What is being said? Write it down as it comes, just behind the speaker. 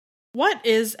What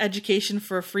is education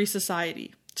for a free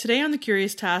society? Today on The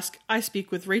Curious Task, I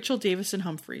speak with Rachel Davison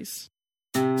Humphries.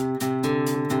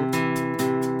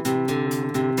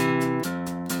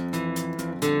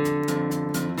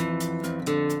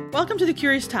 Welcome to The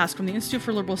Curious Task from the Institute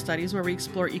for Liberal Studies, where we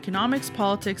explore economics,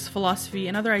 politics, philosophy,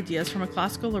 and other ideas from a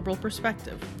classical liberal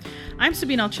perspective. I'm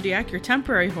Sabine, your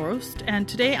temporary host, and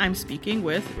today I'm speaking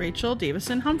with Rachel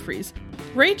Davison Humphries.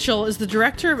 Rachel is the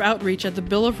Director of Outreach at the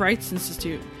Bill of Rights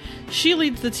Institute. She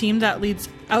leads the team that leads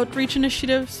outreach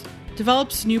initiatives,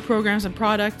 develops new programs and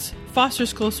products,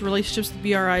 fosters close relationships with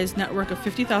BRI's network of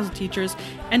 50,000 teachers,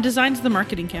 and designs the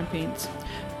marketing campaigns.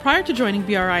 Prior to joining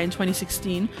BRI in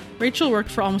 2016, Rachel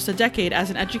worked for almost a decade as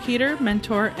an educator,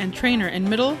 mentor, and trainer in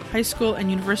middle, high school,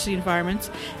 and university environments,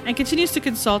 and continues to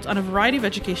consult on a variety of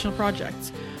educational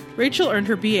projects. Rachel earned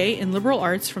her BA in Liberal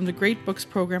Arts from the Great Books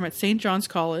program at St. John's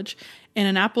College in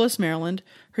Annapolis, Maryland,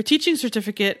 her teaching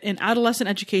certificate in adolescent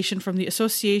education from the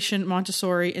Association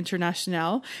Montessori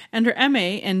Internationale, and her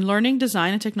MA in Learning,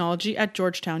 Design, and Technology at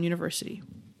Georgetown University.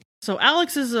 So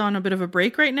Alex is on a bit of a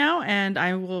break right now, and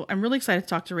I'm really excited to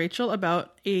talk to Rachel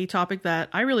about a topic that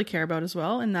I really care about as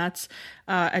well, and that's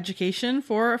education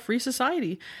for a free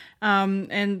society.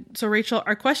 And so Rachel,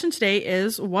 our question today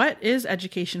is, what is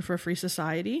education for a free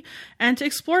society? And to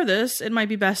explore this, it might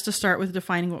be best to start with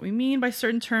defining what we mean by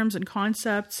certain terms and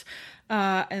concepts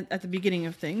at the beginning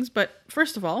of things. But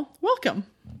first of all, welcome.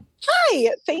 Hi,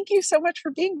 thank you so much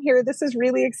for being here. This is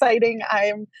really exciting.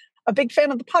 I'm a big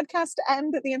fan of the podcast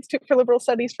and the Institute for Liberal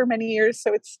Studies for many years.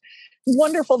 So it's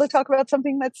wonderful to talk about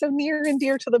something that's so near and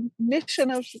dear to the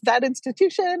mission of that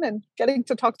institution and getting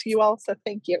to talk to you all. So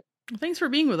thank you. Thanks for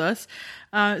being with us.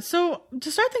 So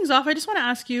to start things off, I just want to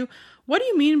ask you, what do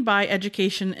you mean by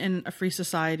education in a free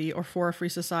society or for a free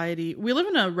society? We live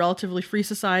in a relatively free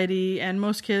society, and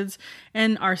most kids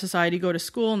in our society go to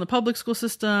school in the public school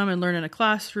system and learn in a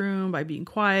classroom by being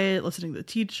quiet, listening to the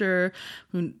teacher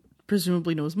who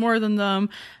presumably knows more than them.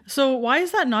 So why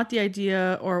is that not the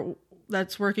idea or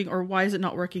that's working, or why is it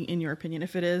not working in your opinion,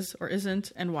 if it is or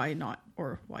isn't, and why not,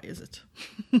 or why is it?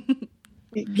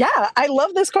 Yeah, I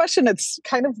love this question. It's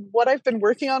kind of what I've been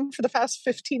working on for the past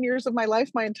 15 years of my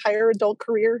life. My entire adult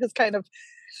career has kind of,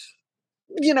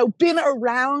 been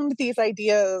around these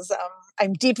ideas.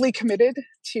 I'm deeply committed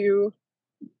to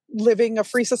living a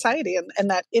free society and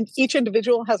that each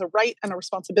individual has a right and a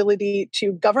responsibility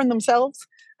to govern themselves.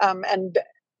 And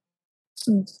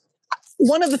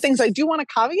one of the things I do want to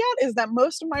caveat is that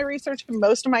most of my research and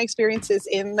most of my experience is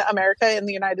in America, in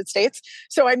the United States.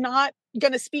 So I'm not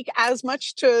going to speak as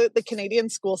much to the Canadian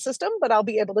school system, but I'll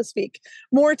be able to speak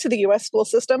more to the US school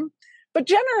system. But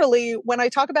generally, when I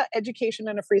talk about education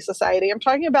in a free society, I'm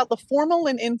talking about the formal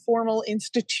and informal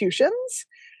institutions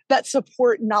that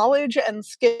support knowledge and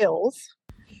skills,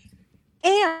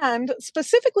 and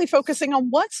specifically focusing on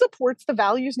what supports the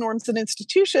values, norms, and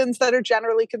institutions that are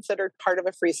generally considered part of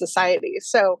a free society.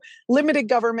 So limited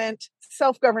government,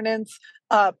 self-governance,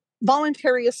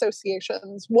 voluntary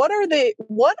associations. What are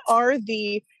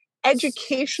the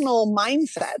educational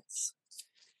mindsets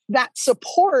that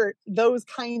support those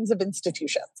kinds of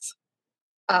institutions?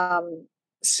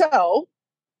 So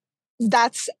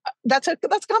that's a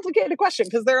complicated question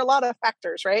because there are a lot of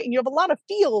factors, right? And you have a lot of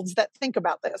fields that think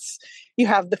about this. You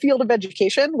have the field of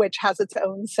education, which has its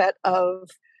own set of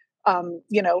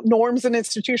norms and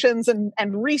institutions and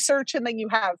research. And then you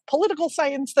have political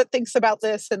science that thinks about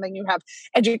this. And then you have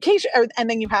education, and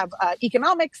then you have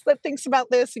economics that thinks about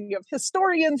this. And you have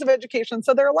historians of education.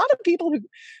 So there are a lot of people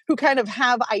who kind of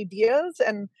have ideas,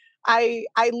 and I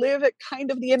live at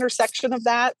kind of the intersection of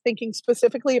that, thinking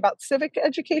specifically about civic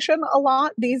education a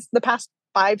lot the past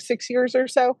 5-6 years or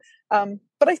so.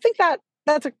 But I think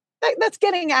that's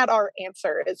getting at our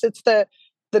answer. It's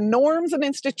the norms and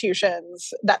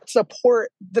institutions that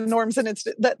support the norms and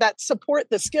that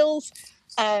support the skills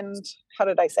and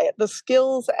the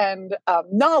skills and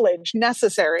knowledge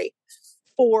necessary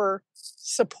for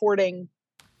supporting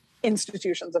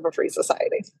institutions of a free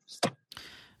society.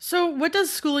 So what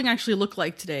does schooling actually look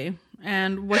like today?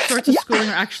 And what sorts of schooling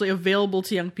are actually available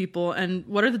to young people? And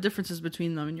what are the differences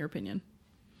between them, in your opinion?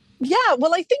 Yeah,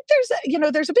 well, I think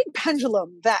there's a big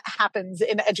pendulum that happens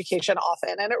in education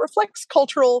often, and it reflects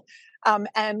cultural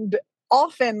and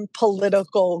often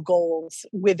political goals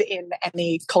within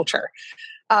any culture.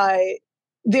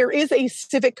 There is a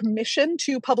civic mission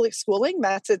to public schooling.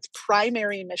 That's its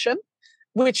primary mission,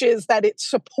 which is that it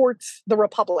supports the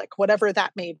republic, whatever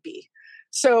that may be.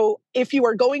 So if you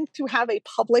are going to have a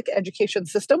public education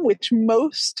system, which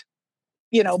most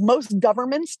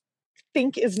governments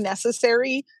think is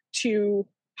necessary to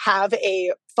have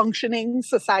a functioning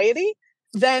society,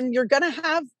 then you're going to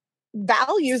have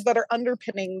values that are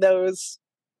underpinning those,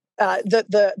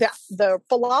 the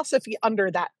philosophy under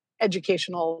that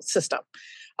educational system.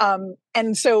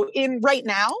 And so right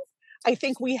now, I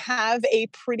think we have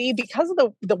because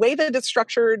of the way that it's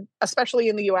structured, especially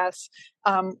in the US,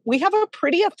 we have a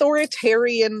pretty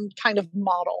authoritarian kind of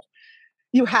model.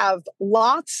 You have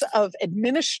lots of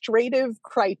administrative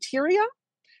criteria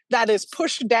that is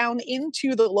pushed down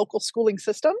into the local schooling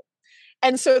system.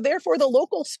 And so therefore the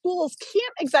local schools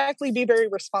can't exactly be very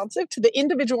responsive to the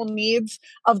individual needs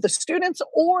of the students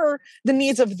or the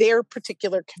needs of their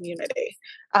particular community.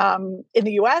 In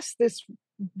the US, this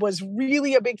was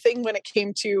really a big thing when it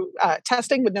came to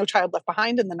testing with No Child Left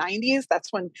Behind in the 90s.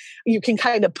 That's when you can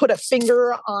kind of put a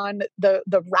finger on the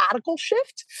radical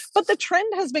shift. But the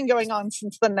trend has been going on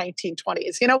since the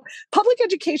 1920s. Public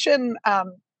education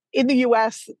in the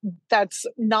US, that's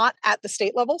not at the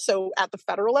state level, so at the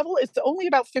federal level, it's only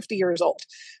about 50 years old.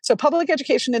 So public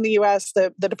education in the US,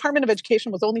 the Department of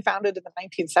Education was only founded in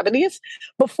the 1970s.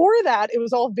 Before that, it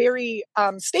was all very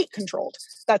state controlled.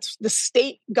 That's the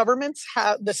state governments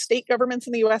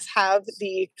in the US have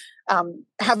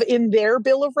in their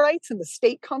Bill of Rights, in the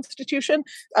state constitution,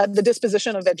 the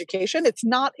disposition of education. It's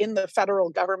not in the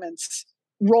federal government's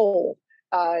role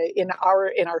in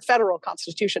our federal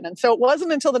constitution. And so it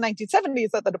wasn't until the 1970s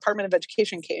that the Department of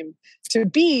Education came to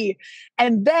be.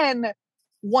 And then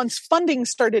once funding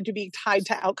started to be tied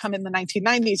to outcome in the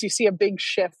 1990s, you see a big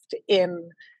shift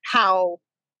in how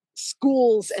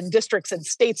schools and districts and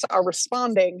states are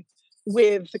responding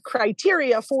with the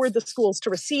criteria for the schools to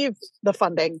receive the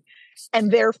funding.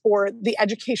 And therefore the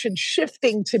education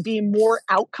shifting to be more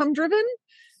outcome driven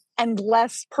and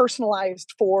less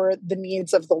personalized for the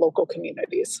needs of the local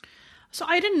communities. So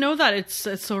I didn't know that it's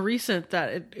so recent that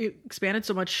it expanded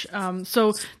so much.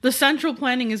 So the central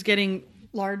planning is getting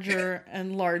larger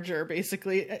and larger,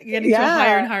 basically getting to a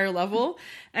higher and higher level.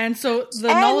 And so the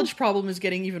knowledge problem is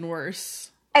getting even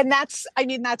worse. And that's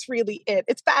really it.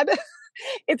 It's bad.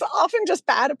 It's often just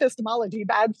bad epistemology,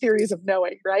 bad theories of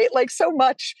knowing, right? Like so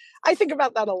much, I think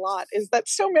about that a lot, is that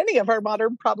so many of our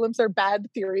modern problems are bad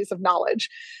theories of knowledge,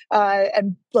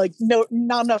 and like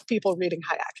not enough people reading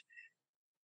Hayek.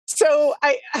 So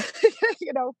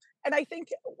and I think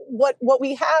what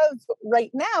we have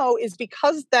right now is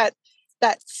because that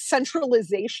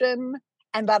centralization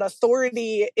and that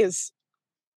authority is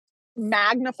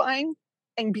magnifying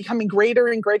and becoming greater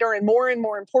and greater and more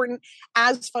important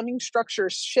as funding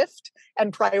structures shift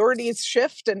and priorities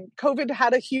shift. And COVID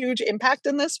had a huge impact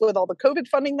in this with all the COVID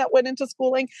funding that went into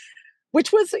schooling,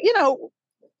 which was,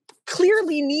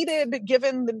 clearly needed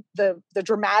given the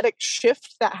dramatic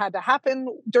shift that had to happen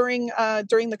during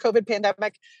the COVID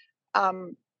pandemic.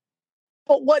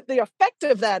 But what the effect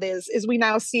of that is we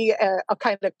now see a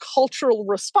kind of cultural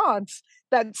response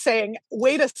that's saying,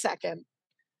 wait a second,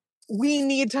 we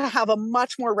need to have a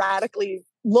much more radically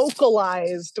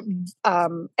localized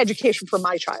education for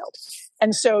my child.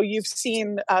 And so you've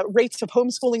seen rates of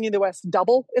homeschooling in the US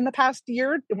double in the past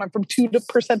year. It went from 2% to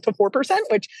 4%,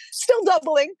 which still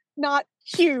doubling, not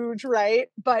huge, right?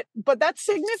 But that's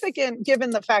significant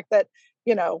given the fact that,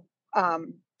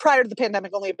 prior to the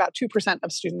pandemic, only about 2%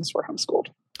 of students were homeschooled.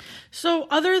 So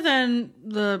other than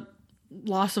the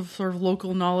loss of sort of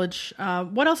local knowledge,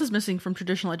 what else is missing from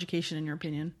traditional education, in your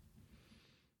opinion?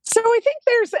 So I think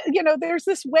there's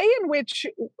this way in which,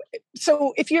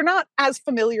 so if you're not as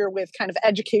familiar with kind of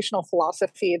educational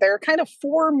philosophy, there are kind of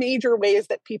four major ways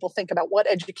that people think about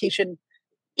what education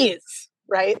is,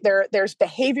 right? There's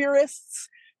behaviorists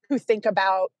who think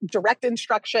about direct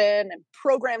instruction and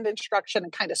programmed instruction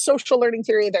and kind of social learning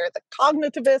theory. There are the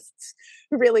cognitivists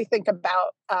who really think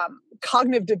about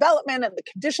cognitive development and the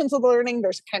conditions of learning.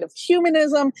 There's kind of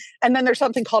humanism. And then there's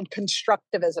something called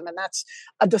constructivism. And that's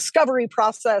a discovery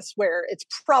process where it's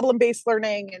problem-based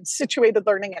learning and situated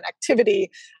learning and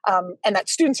activity, and that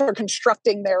students are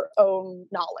constructing their own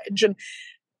knowledge. And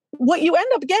what you end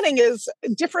up getting is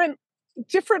different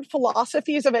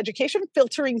philosophies of education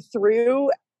filtering through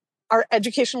our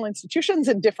educational institutions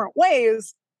in different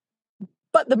ways.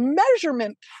 But the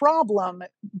measurement problem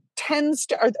tends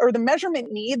to, or the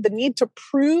measurement need, the need to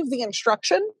prove the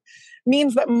instruction,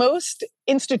 means that most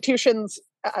institutions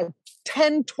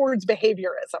tend towards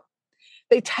behaviorism.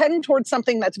 They tend towards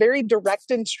something that's very direct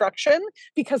instruction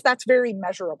because that's very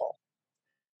measurable.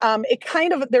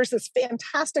 There's this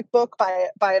fantastic book by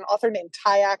an author named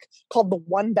Tayak called The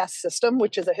One Best System,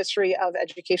 which is a history of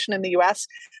education in the US,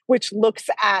 which looks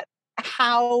at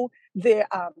how the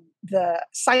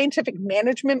scientific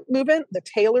management movement, the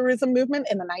Taylorism movement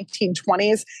in the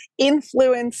 1920s,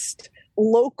 influenced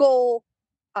local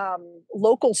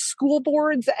local school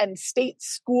boards and state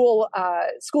school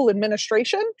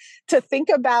administration to think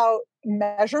about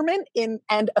measurement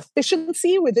and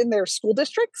efficiency within their school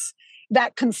districts.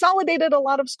 That consolidated a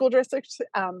lot of school districts,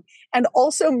 and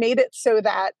also made it so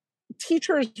that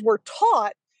teachers were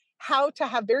taught how to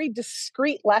have very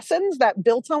discrete lessons that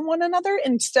built on one another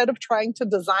instead of trying to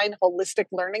design holistic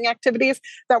learning activities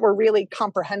that were really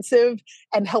comprehensive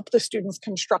and help the students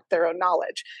construct their own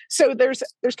knowledge. So there's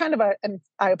kind of and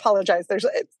I apologize, there's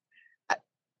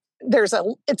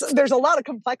a lot of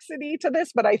complexity to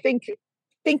this, but I think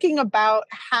thinking about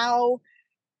how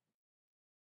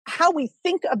we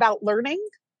think about learning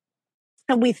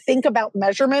and we think about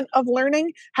measurement of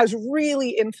learning has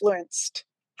really influenced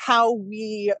how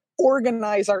we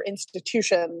organize our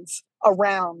institutions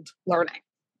around learning.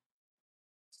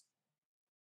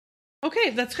 Okay,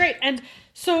 that's great. And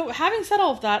so having said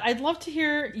all of that, I'd love to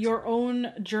hear your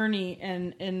own journey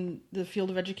in the field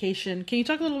of education. Can you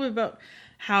talk a little bit about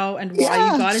how and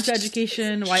why you got into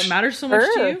education, why it matters so much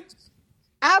to you?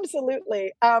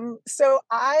 Absolutely. So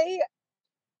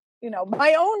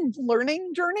my own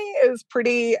learning journey is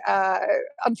pretty,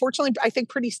 unfortunately, I think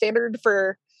pretty standard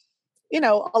for,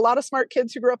 a lot of smart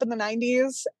kids who grew up in the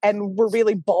 90s and were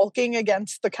really balking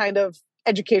against the kind of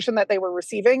education that they were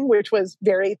receiving, which was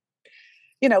very,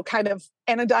 kind of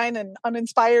anodyne and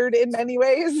uninspired in many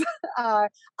ways.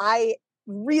 I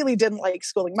really didn't like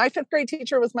schooling. My fifth grade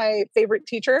teacher was my favorite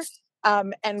teacher.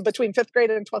 And between fifth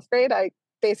grade and 12th grade, I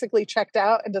basically checked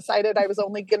out and decided I was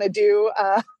only going to do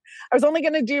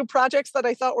projects that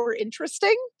I thought were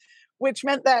interesting, which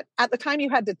meant that at the time you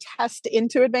had to test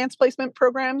into advanced placement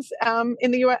programs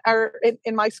in the U.S. or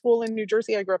in my school in New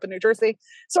Jersey. I grew up in New Jersey,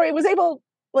 so I was able,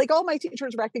 like all my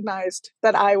teachers recognized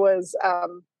that I was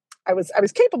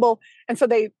capable, and so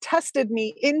they tested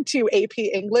me into AP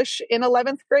English in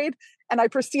 11th grade, and I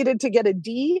proceeded to get a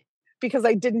D because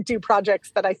I didn't do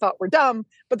projects that I thought were dumb.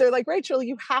 But they're like, Rachel,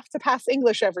 you have to pass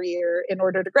English every year in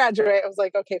order to graduate. I was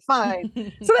like, okay, fine.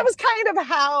 So that was kind of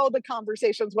how the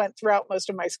conversations went throughout most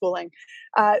of my schooling.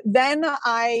 Then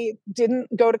I didn't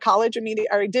go to college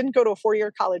immediately, or I didn't go to a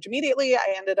 4-year college immediately.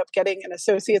 I ended up getting an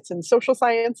associate's in social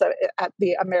science at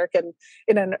the American,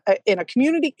 in a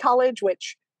community college,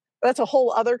 which that's a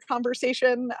whole other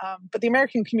conversation. But the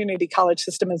American community college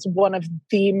system is one of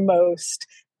the most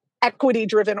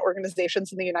equity-driven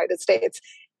organizations in the United States.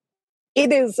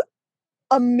 It is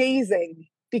amazing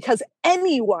because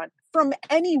anyone from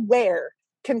anywhere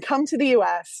can come to the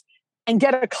US and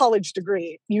get a college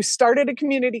degree. You start at a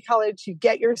community college, you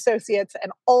get your associates,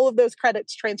 and all of those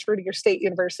credits transfer to your state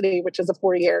university, which is a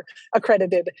 4-year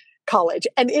accredited college.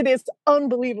 And it is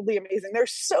unbelievably amazing.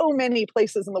 There's so many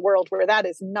places in the world where that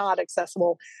is not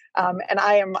accessible. And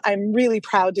I'm really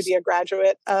proud to be a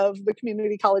graduate of the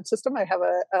community college system. I have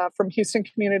from Houston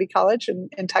Community College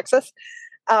in Texas.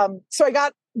 So I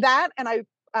got that, and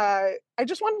I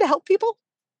just wanted to help people.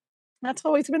 That's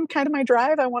always been kind of my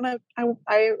drive. I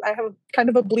have kind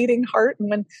of a bleeding heart.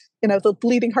 And when, the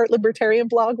Bleeding Heart Libertarian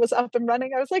blog was up and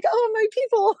running, I was like, oh, my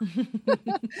people.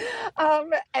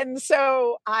 And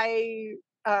so I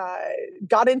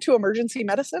got into emergency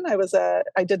medicine.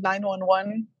 I did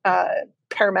 911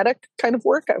 paramedic kind of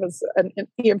work. I was an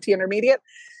EMT intermediate.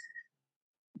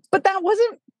 But that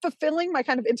wasn't fulfilling my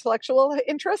kind of intellectual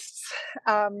interests.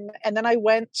 And then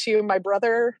my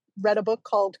brother read a book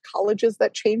called Colleges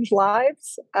That Change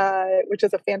Lives, which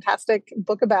is a fantastic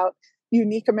book about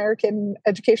unique American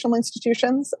educational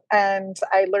institutions. And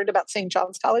I learned about St.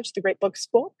 John's College, the great book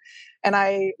school. And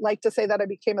I like to say that I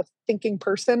became a thinking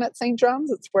person at St. John's.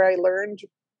 It's where I learned,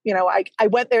 I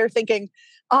went there thinking,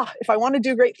 if I want to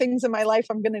do great things in my life,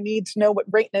 I'm going to need to know what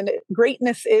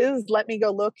greatness is. Let me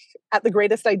go look at the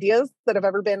greatest ideas that have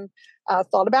ever been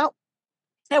thought about.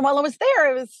 And while I was there,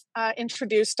 I was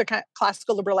introduced to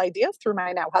classical liberal ideas through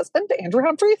my now husband, Andrew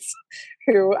Humphries,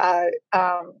 who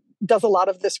does a lot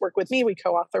of this work with me. We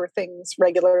co-author things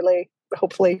regularly.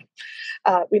 Hopefully,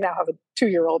 we now have a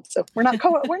 2-year-old, so we're not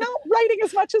writing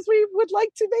as much as we would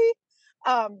like to be.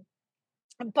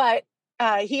 But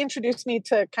he introduced me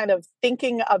to kind of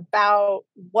thinking about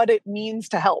what it means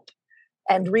to help,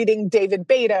 and reading David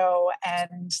Beto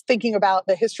and thinking about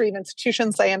the history of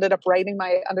institutions. I ended up writing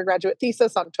my undergraduate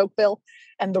thesis on Tocqueville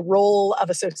and the role of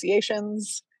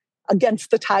associations against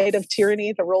the tide of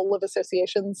tyranny. The role of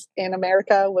associations in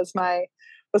America was my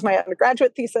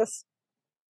undergraduate thesis.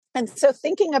 And so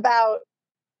thinking about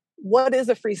what is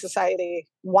a free society?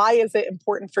 Why is it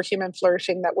important for human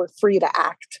flourishing that we're free to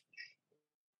act?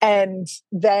 And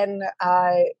then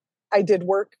I did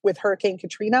work with Hurricane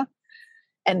Katrina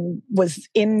and was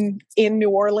in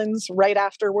New Orleans right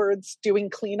afterwards doing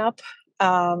cleanup.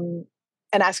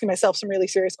 and asking myself some really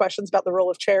serious questions about the role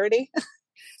of charity.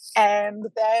 And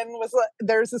then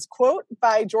there's this quote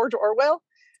by George Orwell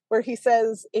where he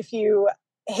says, if you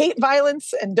hate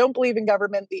violence and don't believe in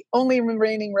government, the only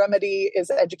remaining remedy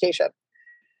is education.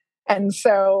 And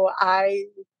so I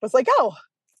was like, oh,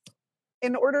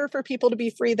 in order for people to be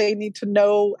free, they need to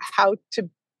know how to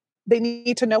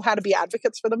be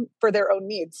advocates for their own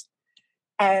needs.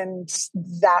 And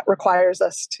that requires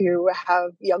us to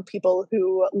have young people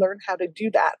who learn how to do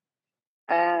that.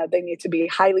 They need to be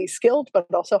highly skilled, but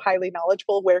also highly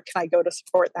knowledgeable. Where can I go to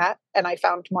support that? And I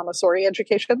found Montessori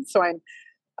education. So I'm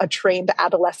a trained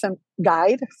adolescent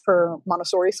guide for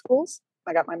Montessori schools.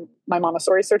 I got my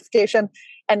Montessori certification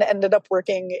and ended up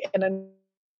working in a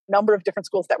number of different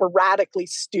schools that were radically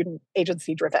student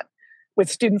agency driven, with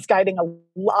students guiding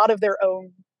a lot of their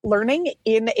own learning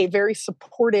in a very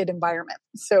supported environment.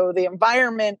 So the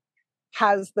environment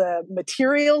has the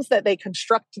materials that they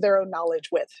construct their own knowledge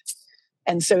with.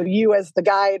 And so you as the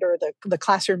guide or the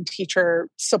classroom teacher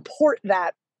support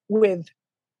that with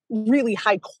really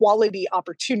high quality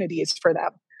opportunities for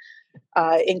them,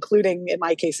 including, in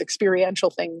my case, experiential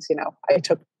things. I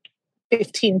took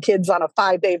 15 kids on a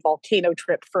 5-day volcano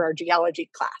trip for our geology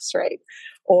class, right?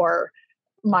 Or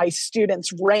my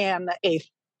students ran a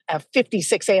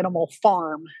 56 animal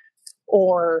farm,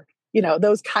 or,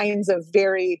 those kinds of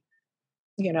very,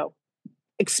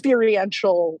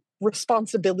 experiential,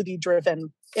 responsibility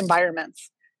driven environments.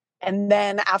 And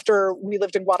then after we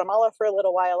lived in Guatemala for a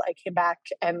little while, I came back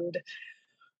and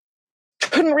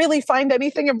couldn't really find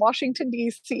anything in Washington,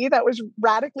 D.C. that was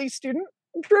radically student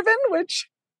driven, which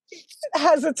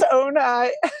has its own,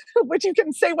 which you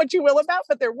can say what you will about,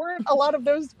 but there weren't a lot of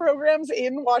those programs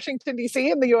in Washington, D.C.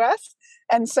 in the U.S.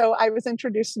 And so I was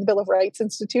introduced to the Bill of Rights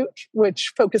Institute,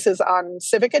 which focuses on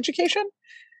civic education,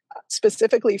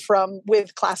 specifically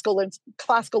with classical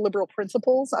liberal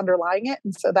principles underlying it.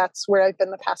 And so that's where I've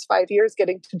been the past 5 years,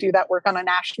 getting to do that work on a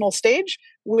national stage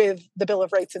with the Bill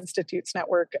of Rights Institute's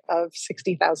network of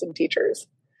 60,000 teachers.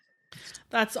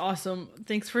 That's awesome.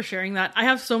 Thanks for sharing that. I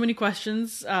have so many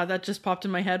questions that just popped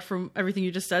in my head from everything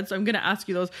you just said, so I'm going to ask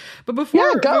you those. But before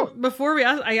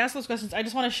I ask those questions, I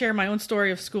just want to share my own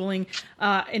story of schooling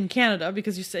in Canada,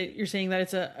 because you're saying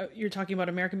that you're talking about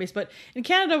American based, but in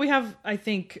Canada we have, I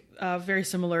think, a very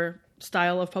similar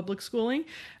style of public schooling.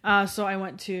 So I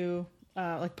went to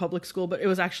public school, but it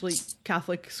was actually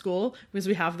Catholic school, because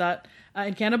we have that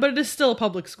in Canada, but it is still a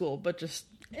public school, but just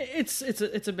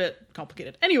it's a bit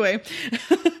complicated. Anyway,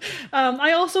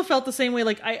 I also felt the same way.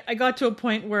 Like I got to a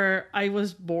point where I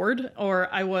was bored, or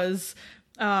I was,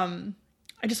 I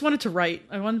just wanted to write.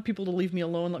 I wanted people to leave me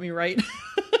alone, let me write,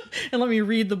 and let me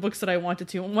read the books that I wanted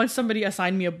to. And once somebody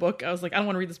assigned me a book, I was like, I don't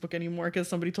want to read this book anymore because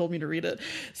somebody told me to read it.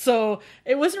 So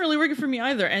it wasn't really working for me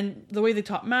either. And the way they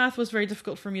taught math was very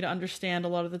difficult for me to understand a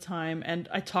lot of the time. And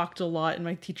I talked a lot, and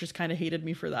my teachers kind of hated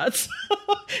me for that. So,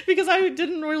 because I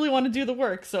didn't really want to do the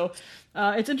work. So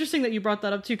it's interesting that you brought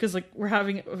that up too, because we're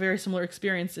having a very similar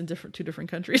experience in two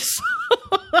different countries.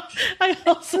 I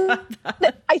also had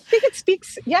that. I think it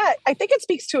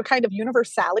speaks to a kind of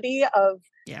universality of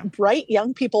bright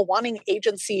young people wanting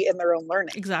agency in their own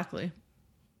learning. Exactly.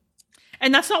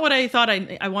 And that's not what I thought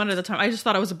I wanted at the time. I just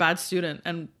thought I was a bad student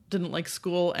and didn't like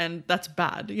school, and that's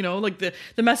bad. The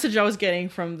message I was getting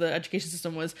from the education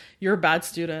system was, you're a bad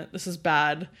student. This is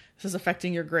bad. This is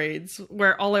affecting your grades.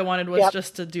 Where all I wanted was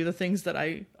just to do the things that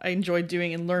I enjoyed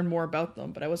doing and learn more about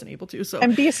them, but I wasn't able to. So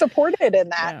and be supported in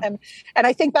that. Yeah. And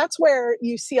I think that's where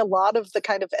you see a lot of the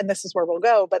kind of, and this is where we'll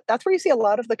go, but that's where you see a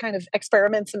lot of the kind of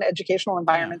experiments and educational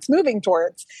environments moving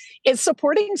towards, is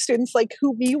supporting students like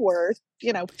who we were,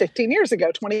 15 years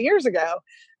ago, 20 years ago.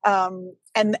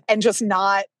 And just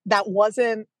that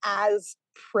wasn't as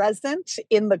present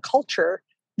in the culture,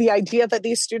 the idea that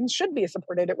these students should be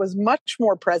supported. It was much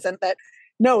more present that,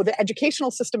 no, the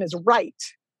educational system is right,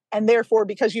 and therefore,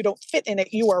 because you don't fit in it,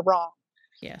 you are wrong.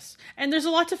 Yes. And there's a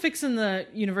lot to fix in the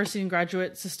university and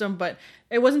graduate system, but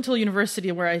it wasn't until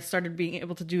university where I started being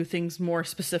able to do things more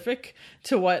specific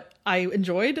to what I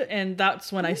enjoyed. And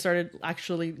that's when I started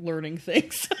actually learning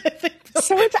things. I think.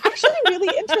 So it's actually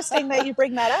really interesting that you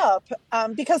bring that up,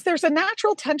 because there's a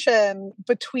natural tension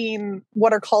between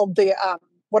what are called the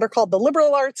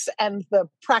liberal arts and the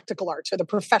practical arts, or the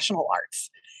professional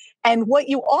arts. And what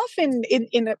you often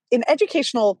in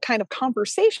educational kind of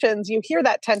conversations, you hear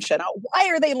that tension. Oh, why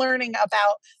are they learning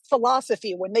about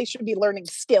philosophy when they should be learning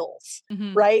skills,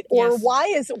 right? Or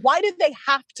Yes. why did they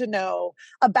have to know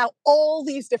about all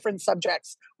these different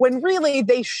subjects when really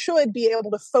they should be able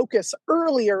to focus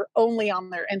earlier only on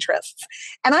their interests?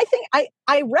 And I think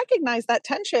I recognize that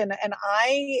tension, and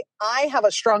I have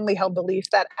a strongly held belief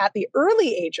that at the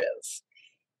early ages,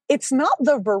 it's not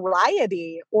the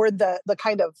variety or the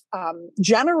kind of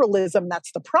generalism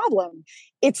that's the problem.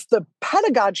 It's the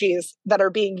pedagogies that are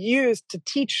being used to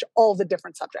teach all the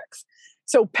different subjects.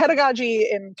 So pedagogy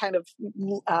in kind of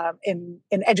in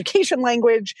education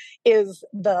language is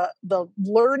the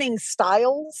learning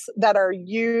styles that are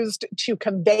used to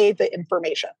convey the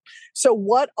information. So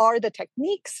what are the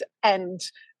techniques and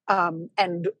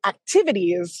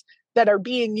activities that are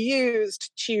being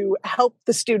used to help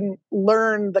the student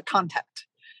learn the content?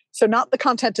 So not the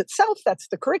content itself, that's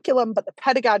the curriculum, but the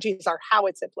pedagogies are how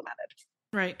it's implemented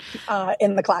Right.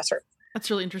 In the classroom. That's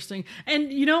really interesting.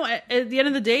 And, at the end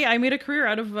of the day, I made a career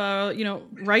out of,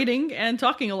 writing and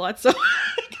talking a lot. So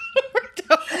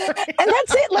and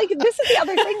that's it. Like, this is the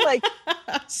other thing. Like,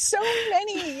 so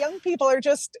many young people are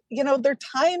just, their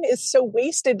time is so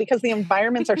wasted because the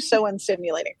environments are so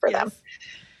unstimulating for them.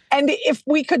 And if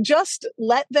we could just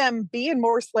let them be in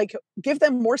more, like, give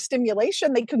them more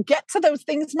stimulation, they could get to those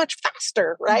things much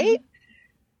faster, right?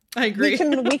 I agree.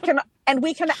 We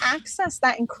can access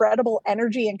that incredible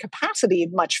energy and capacity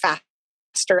much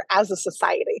faster as a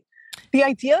society. The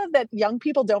idea that young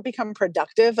people don't become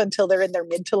productive until they're in their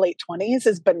mid to late 20s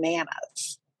is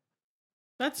bananas.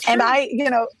 That's true. And I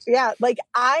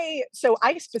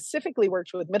specifically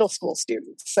worked with middle school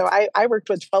students. So I worked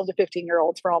with 12 to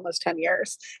 15-year-olds for almost 10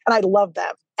 years, and I love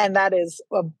them. And that is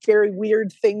a very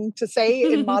weird thing to say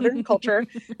in modern culture,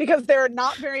 because there are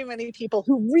not very many people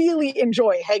who really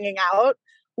enjoy hanging out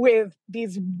with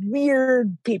these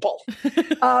weird people.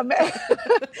 And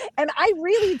I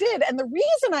really did. And the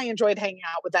reason I enjoyed hanging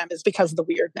out with them is because of the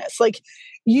weirdness. Like,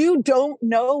 you don't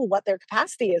know what their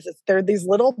capacity is. They're these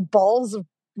little balls of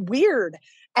weird,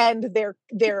 and they're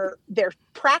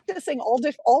practicing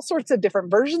all sorts of different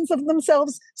versions of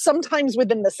themselves, sometimes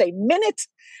within the same minute,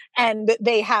 and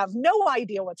they have no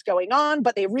idea what's going on,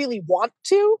 but they really want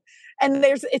to. And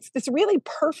it's this really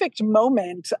perfect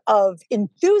moment of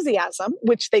enthusiasm,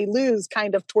 which they lose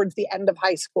kind of towards the end of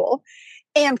high school,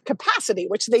 and capacity,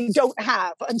 which they don't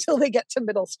have until they get to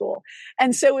middle school.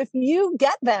 And so if you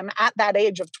get them at that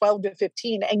age of 12 to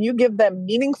 15 and you give them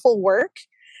meaningful work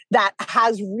that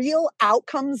has real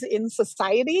outcomes in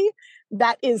society,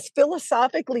 that is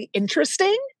philosophically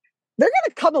interesting, they're going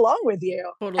to come along with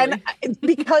you. Totally. And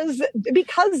because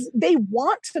they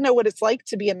want to know what it's like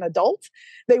to be an adult.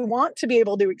 They want to be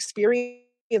able to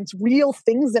experience real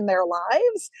things in their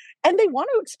lives, and they want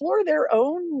to explore their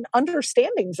own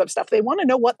understandings of stuff. They want to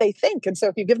know what they think. And so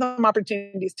if you give them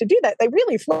opportunities to do that, they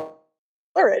really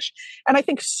flourish. And I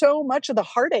think so much of the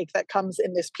heartache that comes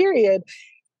in this period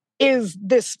is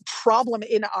this problem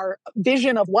in our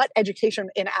vision of what education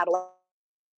in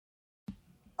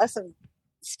adolescence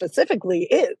specifically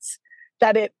is,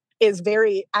 that it is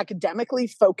very academically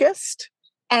focused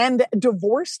and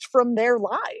divorced from their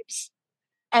lives.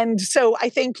 And so I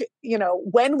think,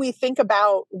 when we think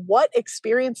about what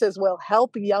experiences will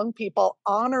help young people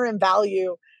honor and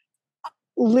value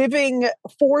living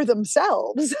for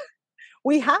themselves,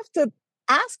 we have to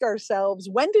ask ourselves,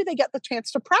 when do they get the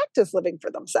chance to practice living for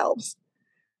themselves?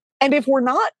 And if we're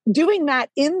not doing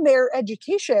that in their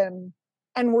education,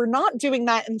 and we're not doing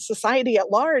that in society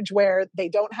at large, where they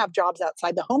don't have jobs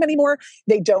outside the home anymore,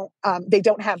 they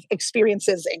don't have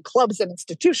experiences in clubs and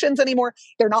institutions anymore,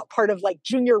 they're not part of like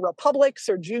junior republics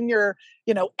or junior,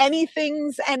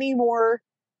 anythings anymore,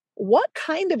 what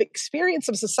kind of experience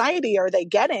of society are they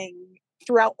getting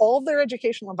throughout all of their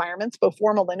educational environments, both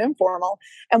formal and informal?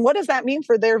 And what does that mean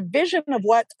for their vision of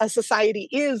what a society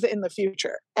is in the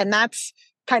future? And that's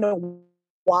kind of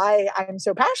why I'm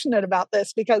so passionate about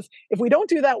this, because if we don't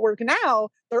do that work now,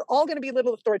 they're all going to be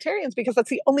little authoritarians, because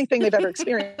that's the only thing they've ever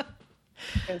experienced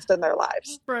in their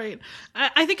lives. Right.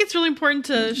 I think it's really important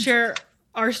to share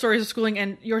our stories of schooling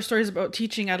and your stories about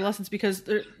teaching adolescents, because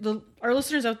our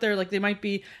listeners out there, like, they might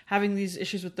be having these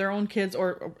issues with their own kids,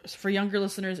 or for younger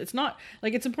listeners, it's not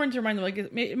like, it's important to remind them, like,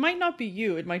 it might not be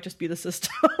you, it might just be the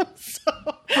system.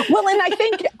 Well, and I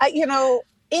think,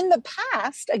 in the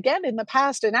past,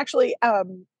 and actually,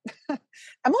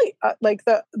 Emily, like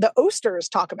the Osters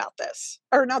talk about this,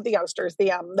 or not the Osters,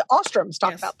 the Ostroms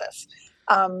talk about this.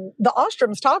 The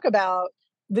Ostroms talk about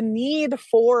the need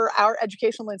for our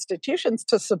educational institutions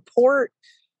to support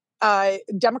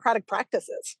democratic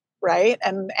practices. right?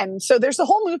 And so there's a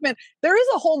whole movement. There is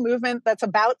a whole movement that's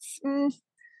about,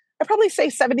 I'd probably say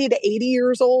 70 to 80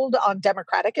 years old on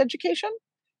democratic education,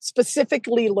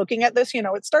 specifically looking at this.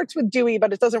 It starts with Dewey,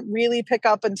 but it doesn't really pick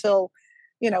up until,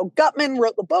 Gutman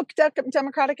wrote the book,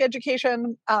 Democratic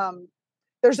Education.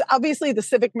 There's obviously the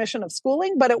civic mission of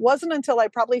schooling, but it wasn't until I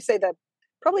probably say that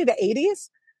probably the 80s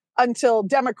until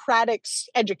democratic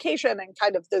education and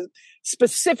kind of the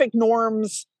specific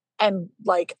norms and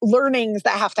like learnings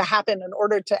that have to happen in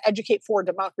order to educate for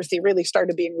democracy really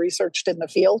started being researched in the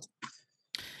field.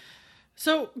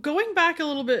 So going back a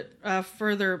little bit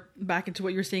further back into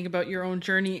what you're saying about your own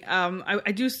journey,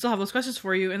 I do still have those questions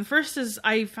for you. And the first is,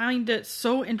 I find it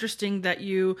so interesting that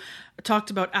you talked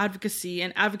about advocacy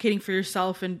and advocating for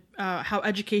yourself and how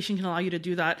education can allow you to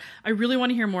do that. I really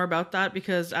want to hear more about that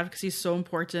because advocacy is so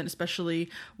important, especially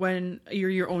when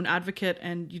you're your own advocate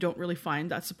and you don't really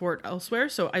find that support elsewhere.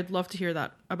 So I'd love to hear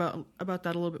that about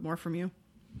that a little bit more from you.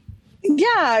 Yeah,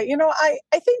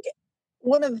 I think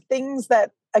one of the things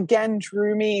that again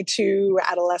drew me to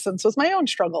adolescence was my own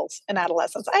struggles in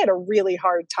adolescence. I had a really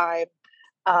hard time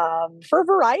for a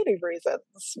variety of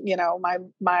reasons. My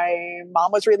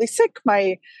mom was really sick.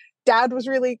 My dad was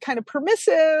really kind of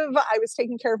permissive. I was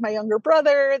taking care of my younger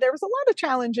brother. There was a lot of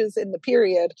challenges in the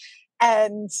period.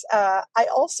 And I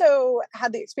also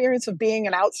had the experience of being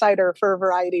an outsider for a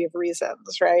variety of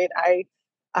reasons, right?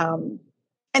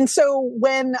 And so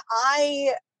when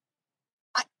I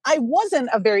wasn't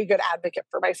a very good advocate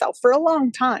for myself for a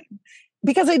long time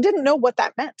because I didn't know what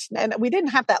that meant. And we didn't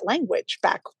have that language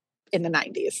back in the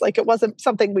 90s. Like it wasn't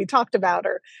something we talked about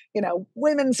or,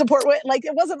 women support, like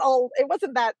it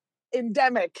wasn't that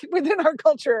endemic within our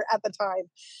culture at the time.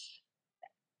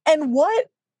 And one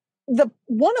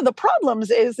of the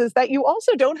problems is that you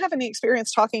also don't have any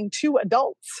experience talking to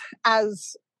adults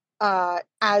as an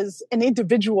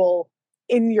individual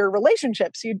in your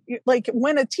relationships. You like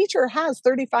when a teacher has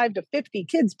 35 to 50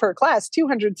 kids per class,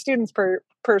 200 students per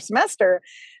semester,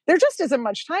 there just isn't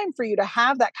much time for you to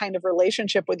have that kind of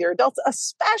relationship with your adults,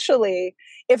 especially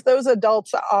if those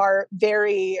adults are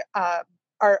very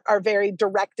very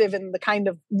directive in the kind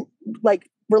of like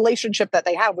relationship that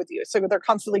they have with you. So they're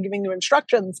constantly giving you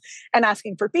instructions and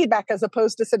asking for feedback as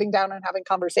opposed to sitting down and having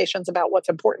conversations about what's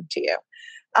important to you.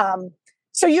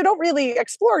 So you don't really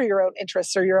explore your own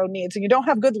interests or your own needs, and you don't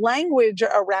have good language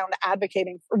around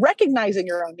advocating, recognizing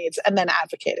your own needs and then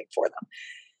advocating for them.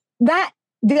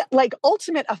 The like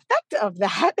ultimate effect of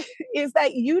that is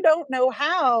that you don't know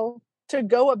how to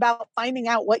go about finding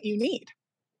out what you need.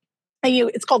 And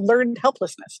it's called learned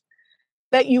helplessness.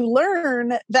 That you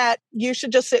learn that you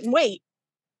should just sit and wait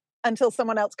until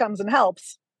someone else comes and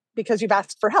helps because you've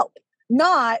asked for help.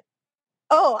 Not,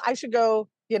 I should go.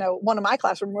 One of my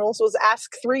classroom rules was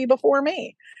ask 3 before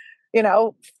me.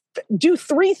 Do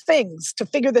 3 things to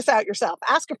figure this out yourself.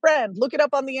 Ask a friend, look it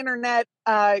up on the internet,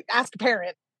 ask a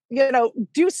parent,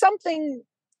 do something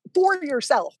for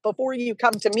yourself before you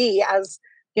come to me as,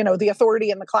 the authority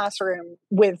in the classroom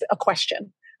with a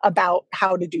question about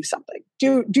how to do something.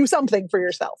 Do something for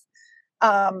yourself.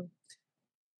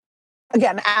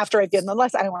 Again, after I've given the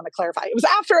lesson, I want to clarify. It was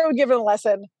after I would give a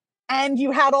lesson and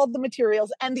you had all the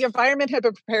materials and the environment had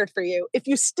been prepared for you. If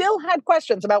you still had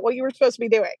questions about what you were supposed to be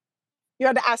doing, you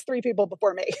had to ask 3 people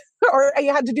before me, or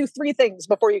you had to do 3 things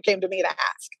before you came to me to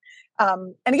ask.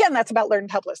 And again, that's about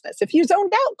learned helplessness. If you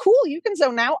zoned out, cool, you can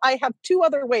zone out. I have 2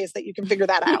 other ways that you can figure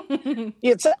that out.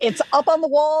 It's up on the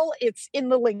wall. It's in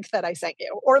the link that I sent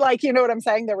you. Or like, you know what I'm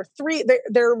saying? There were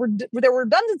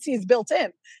redundancies built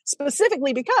in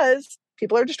specifically because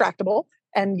people are distractible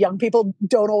and young people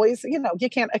don't always, you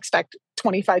can't expect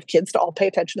 25 kids to all pay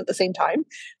attention at the same time.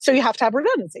 So you have to have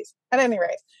redundancies. At any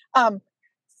rate,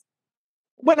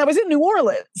 when I was in New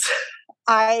Orleans,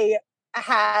 I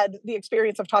had the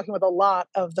experience of talking with a lot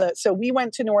of so we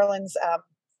went to New Orleans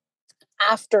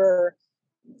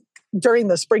during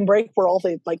the spring break where all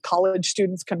the like college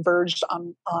students converged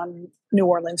on New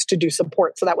Orleans to do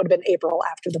support. So that would have been April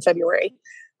after the February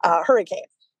hurricane.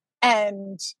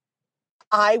 And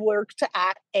I worked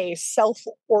at a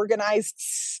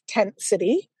self-organized tent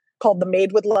city called the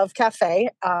Made with Love Cafe.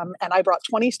 And I brought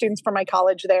 20 students from my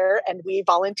college there and we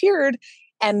volunteered.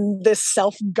 And this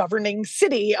self-governing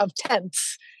city of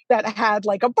tents that had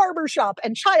like a barbershop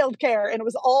and childcare, and it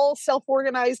was all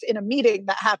self-organized in a meeting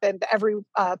that happened every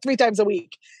 3 times a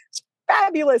week. It's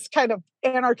fabulous kind of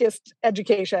anarchist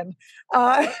education.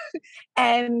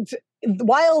 And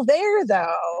while there,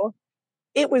 though,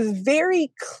 it was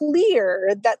very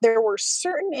clear that there were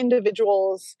certain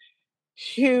individuals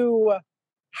who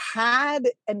had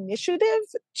initiative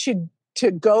to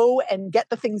go and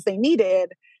get the things they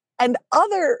needed. and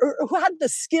who had the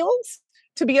skills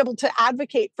to be able to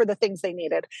advocate for the things they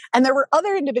needed. And there were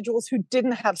other individuals who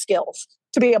didn't have skills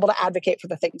to be able to advocate for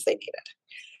the things they needed.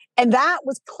 And that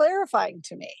was clarifying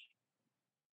to me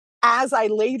as I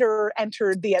later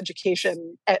entered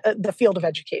the field of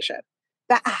education,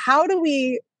 that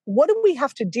what do we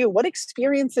have to do? What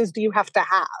experiences do you have to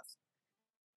have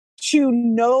to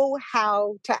know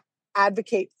how to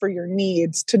advocate for your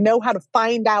needs, to know how to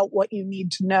find out what you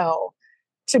need to know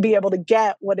to be able to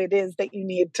get what it is that you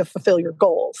need to fulfill your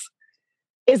goals,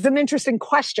 is an interesting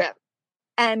question.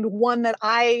 And one that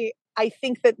I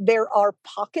think that there are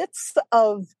pockets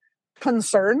of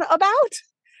concern about,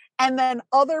 and then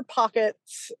other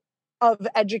pockets of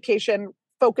education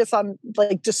focus on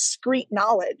like discrete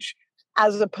knowledge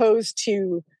as opposed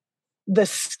to the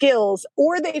skills,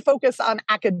 or they focus on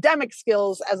academic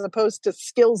skills as opposed to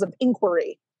skills of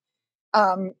inquiry.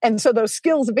 And so those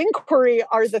skills of inquiry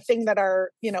are the thing that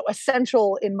are,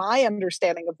 essential in my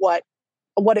understanding of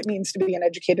what it means to be an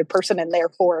educated person and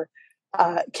therefore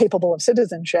capable of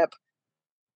citizenship.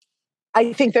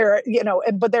 I think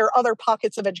but there are other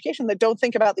pockets of education that don't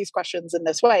think about these questions in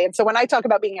this way. And so when I talk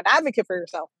about being an advocate for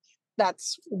yourself,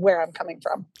 that's where I'm coming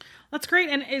from. That's great.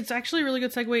 And it's actually a really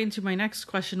good segue into my next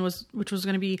question, which was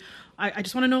going to be, I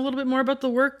just want to know a little bit more about the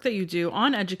work that you do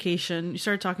on education. You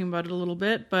started talking about it a little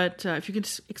bit, but if you could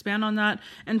expand on that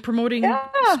and promoting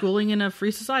schooling in a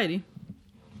free society.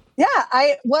 Yeah,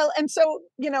 I want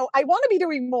to be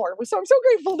doing more. So I'm so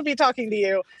grateful to be talking to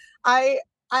you.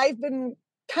 I've been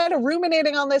kind of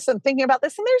ruminating on this and thinking about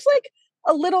this, and there's like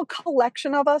a little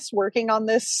collection of us working on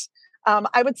this.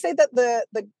 I would say that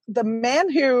the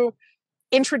man who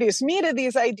introduced me to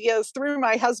these ideas through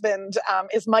my husband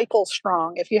is Michael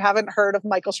Strong. If you haven't heard of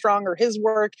Michael Strong or his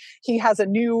work, he has a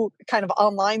new kind of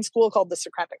online school called the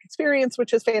Socratic Experience,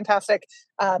 which is fantastic.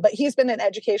 But he's been an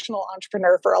educational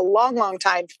entrepreneur for a long, long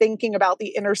time, thinking about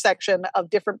the intersection of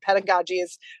different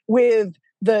pedagogies with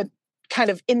the kind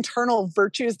of internal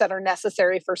virtues that are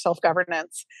necessary for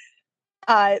self-governance.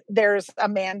 There's a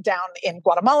man down in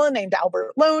Guatemala named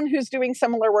Albert Lone who's doing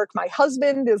similar work. My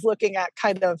husband is looking at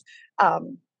kind of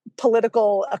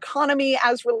political economy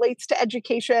as relates to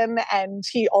education, and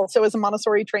he also is a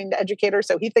Montessori trained educator,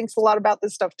 so he thinks a lot about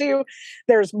this stuff too.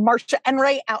 There's Marcia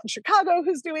Enright out in Chicago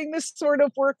who's doing this sort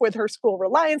of work with her school,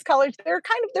 Reliance College.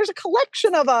 There's a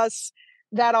collection of us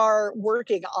that are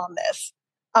working on this.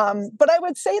 But I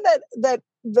would say that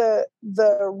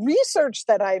the research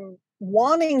that I'm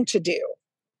wanting to do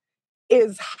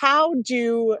is how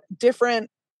do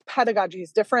different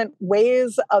pedagogies, different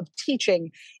ways of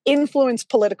teaching influence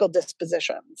political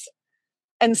dispositions.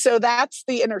 And so that's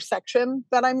the intersection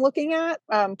that I'm looking at.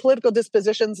 Political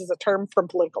dispositions is a term from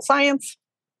political science.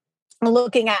 I'm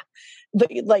looking at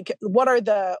what are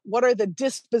the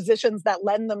dispositions that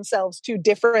lend themselves to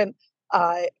different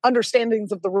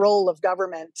understandings of the role of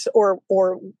government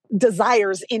or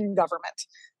desires in government.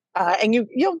 And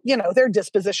there are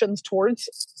dispositions towards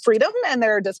freedom, and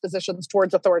there are dispositions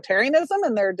towards authoritarianism,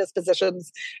 and there are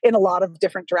dispositions in a lot of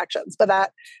different directions.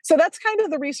 So that's kind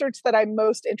of the research that I'm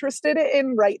most interested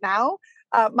in right now.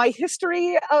 My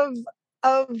history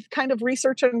of kind of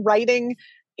research and writing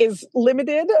is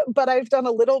limited, but I've done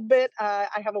a little bit. I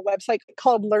have a website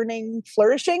called Learning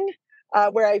Flourishing,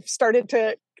 where I've started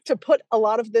to put a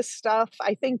lot of this stuff.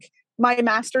 I think I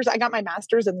got my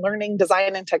master's in learning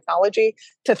design and technology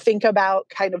to think about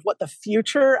kind of what the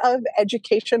future of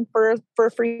education for a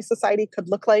free society could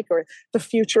look like, or the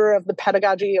future of the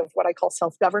pedagogy of what I call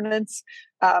self-governance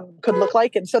could look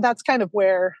like. And so that's kind of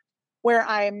where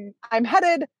I'm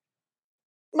headed.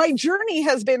 My journey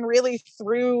has been really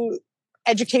through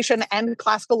education and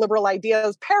classical liberal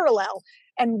ideas parallel.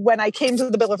 And when I came to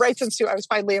the Bill of Rights Institute, I was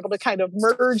finally able to kind of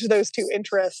merge those two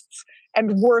interests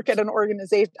and work at an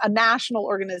organization, a national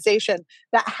organization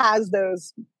that has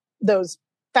those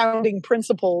founding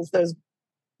principles, those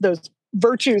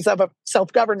virtues of a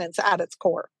self-governance at its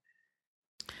core.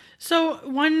 So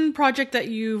one project that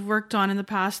you've worked on in the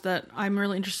past that I'm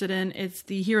really interested in is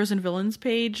the Heroes and Villains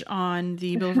page on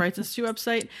the Bill of Rights Institute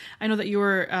website. I know that you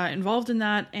were involved in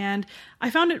that, and I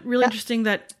found it really interesting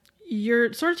that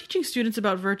you're sort of teaching students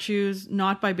about virtues,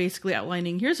 not by basically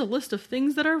outlining, here's a list of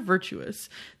things that are virtuous.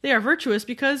 They are virtuous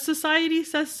because society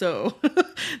says so.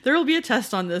 There will be a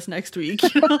test on this next week.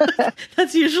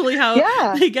 That's usually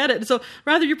how they get it. So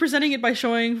rather you're presenting it by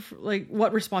showing like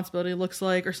what responsibility looks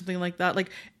like or something like that. Like,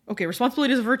 okay,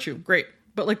 responsibility is a virtue. Great.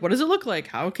 But like, what does it look like?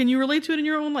 How can you relate to it in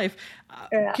your own life?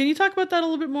 Can you talk about that a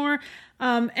little bit more?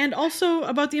 And also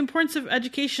about the importance of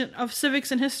education of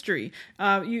civics and history.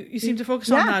 You seem to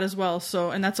focus on that as well.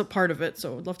 So, and that's a part of it.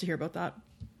 So I'd love to hear about that.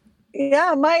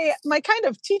 Yeah, my kind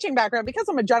of teaching background, because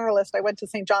I'm a generalist, I went to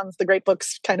St. John's, the great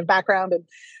books kind of background, and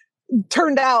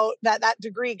turned out that that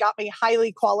degree got me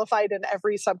highly qualified in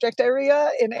every subject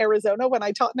area in Arizona when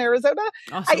I taught in Arizona.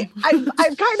 Awesome.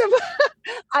 I've kind of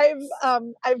I've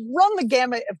run the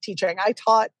gamut of teaching. I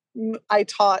taught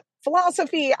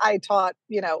philosophy. I taught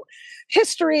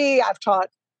history. I've taught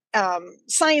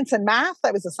science and math.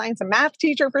 I was a science and math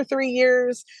teacher for 3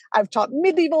 years. I've taught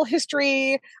medieval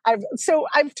history. I've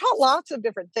taught lots of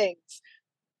different things.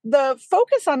 The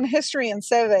focus on history and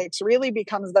civics really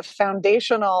becomes the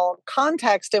foundational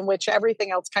context in which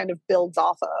everything else kind of builds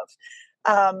off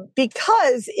of.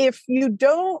 Because if you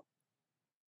don't,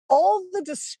 all the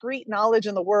discrete knowledge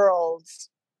in the world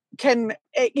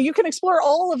you can explore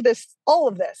all of this.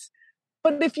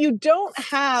 But if you don't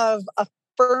have a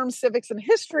firm civics and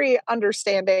history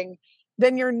understanding,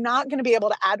 then you're not going to be able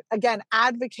to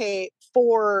advocate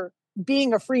for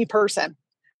being a free person.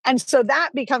 And so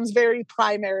that becomes very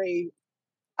primary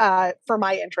for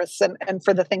my interests and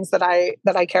for the things that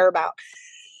I care about.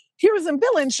 Heroes and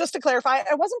Villains, just to clarify,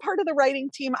 I wasn't part of the writing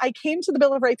team. I came to the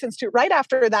Bill of Rights Institute right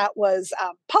after that was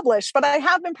published, but I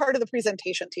have been part of the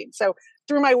presentation team. So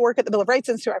through my work at the Bill of Rights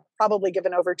Institute, I've probably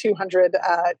given over 200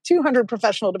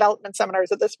 professional development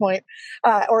seminars at this point,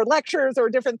 or lectures,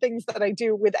 or different things that I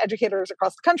do with educators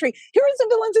across the country. Heroes and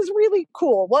Villains is really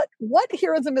cool. What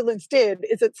Heroes and Villains did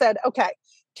is it said, okay,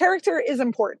 character is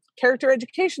important. Character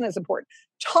education is important.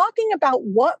 Talking about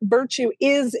what virtue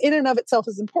is in and of itself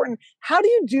is important. How do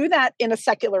you do that in a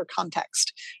secular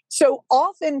context? So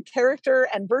often character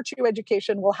and virtue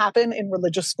education will happen in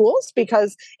religious schools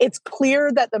because it's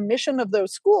clear that the mission of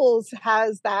those schools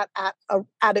has that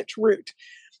at its root.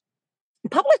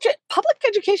 Public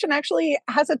education actually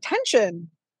has a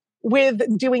tension with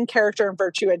doing character and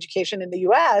virtue education in the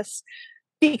US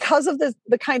because of the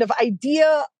kind of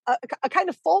idea, a kind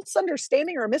of false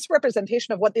understanding or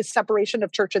misrepresentation of what this separation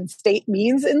of church and state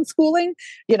means in schooling.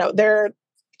 There are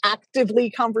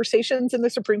actively conversations in the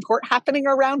Supreme Court happening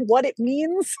around what it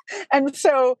means. And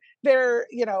so there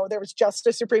was just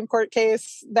a Supreme Court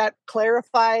case that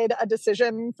clarified a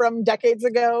decision from decades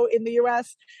ago in the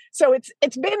US. So it's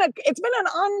been an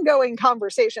ongoing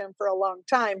conversation for a long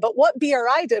time. But what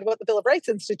BRI did, what the Bill of Rights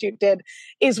Institute did,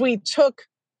 is we took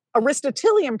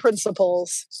Aristotelian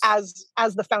principles as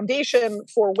the foundation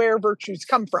for where virtues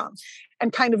come from,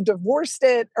 and kind of divorced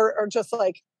it or just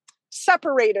like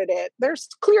separated it. There's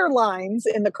clear lines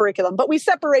in the curriculum, but we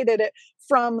separated it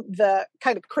from the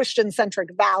kind of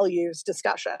Christian-centric values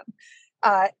discussion,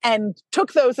 and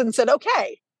took those and said,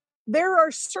 okay, there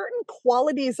are certain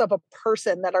qualities of a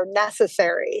person that are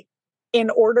necessary in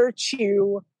order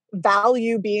to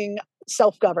value being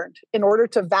self-governed, in order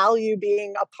to value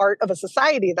being a part of a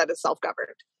society that is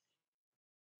self-governed.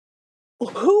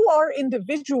 Who are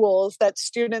individuals that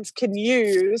students can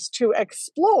use to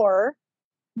explore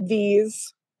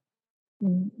these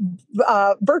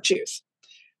virtues?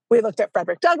 We looked at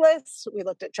Frederick Douglass, we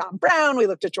looked at John Brown, we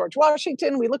looked at George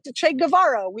Washington, we looked at Che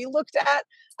Guevara, we looked at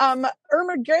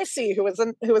Irma Gracie, who was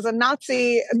a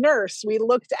Nazi nurse. We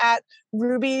looked at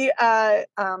Ruby,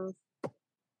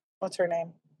 what's her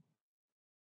name?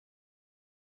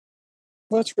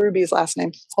 What's Ruby's last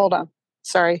name? Hold on.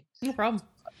 Sorry. No problem.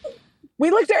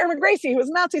 We looked at Irma Gracie, who was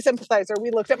a Nazi sympathizer.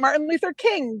 We looked at Martin Luther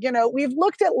King. We've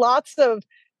looked at lots of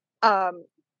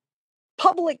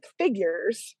public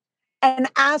figures and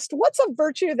asked what's a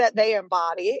virtue that they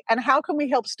embody, and how can we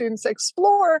help students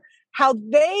explore how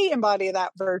they embody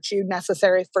that virtue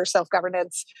necessary for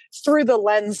self-governance through the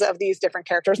lens of these different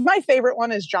characters. My favorite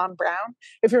one is John Brown.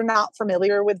 If you're not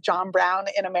familiar with John Brown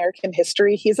in American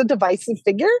history, he's a divisive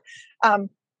figure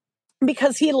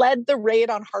because he led the raid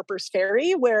on Harper's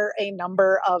Ferry, where a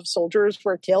number of soldiers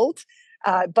were killed.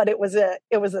 But it was an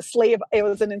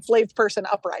enslaved person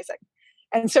uprising.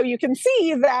 And so you can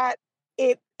see that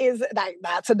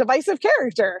that's a divisive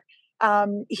character.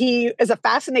 He is a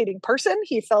fascinating person.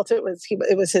 He felt it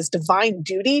was his divine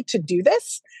duty to do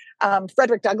this.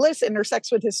 Frederick Douglass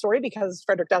intersects with his story because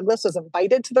Frederick Douglass was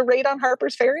invited to the raid on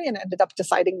Harper's Ferry and ended up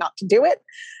deciding not to do it,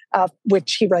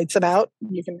 which he writes about.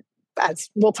 As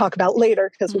we'll talk about later,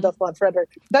 because we both love Frederick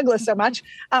Douglass so much.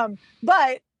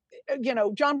 But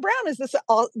John Brown is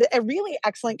a really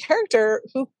excellent character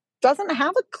who doesn't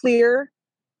have a clear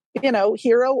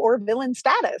hero or villain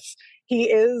status. He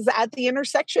is at the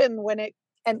intersection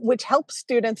which helps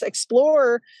students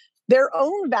explore their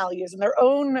own values and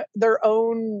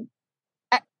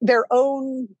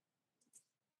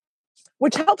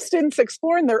which helps students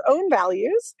explore in their own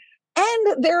values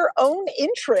and their own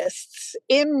interests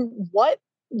in what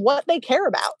they care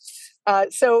about.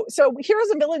 So Heroes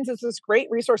and Villains is this great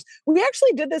resource. We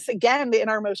actually did this again in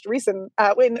our most recent,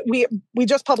 when we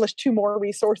just published 2 more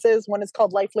resources. One is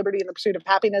called Life, Liberty, and the Pursuit of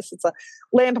Happiness. It's a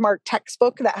landmark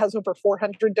textbook that has over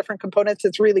 400 different components.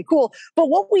 It's really cool. But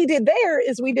what we did there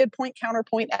is we did point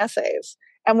counterpoint essays.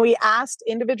 And we asked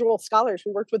individual scholars.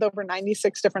 We worked with over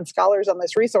 96 different scholars on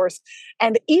this resource.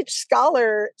 And each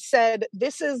scholar said,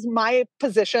 this is my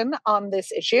position on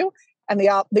this issue. And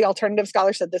the alternative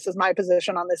scholar said, this is my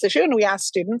position on this issue. And we asked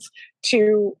students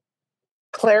to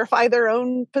clarify their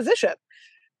own position.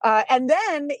 And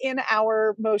then in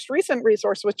our most recent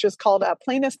resource, which is called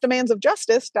Plainest Demands of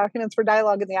Justice, Documents for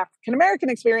Dialogue in the African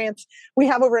American Experience, we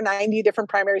have over 90 different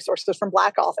primary sources from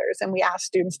Black authors. And we asked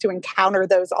students to encounter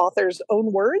those authors'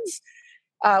 own words.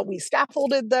 We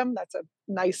scaffolded them.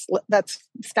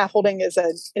 Scaffolding is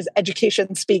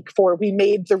education speak for we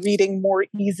made the reading more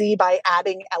easy by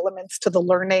adding elements to the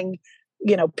learning,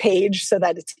 page so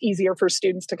that it's easier for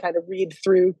students to kind of read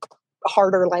through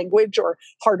harder language or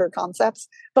harder concepts.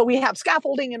 But we have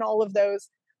scaffolding in all of those.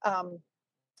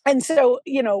 And so,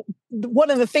 one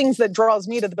of the things that draws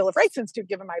me to the Bill of Rights Institute,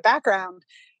 given my background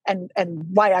and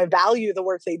why I value the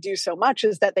work they do so much,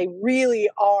 is that they really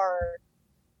are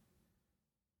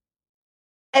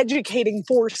educating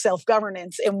for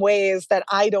self-governance in ways that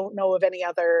I don't know of any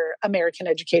other American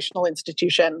educational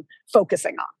institution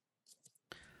focusing on.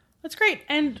 That's great.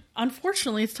 And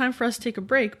unfortunately, it's time for us to take a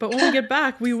break. But when we get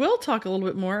back, we will talk a little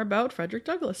bit more about Frederick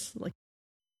Douglass.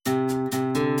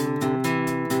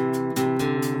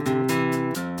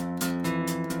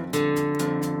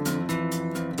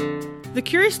 The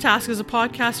Curious Task is a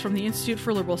podcast from the Institute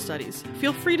for Liberal Studies.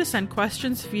 Feel free to send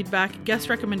questions, feedback, guest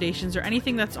recommendations, or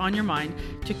anything that's on your mind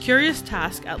to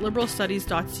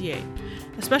curioustask@liberalstudies.ca.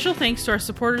 A special thanks to our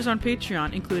supporters on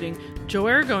Patreon, including Joe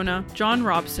Aragona, John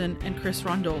Robson, and Chris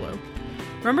Rondolo.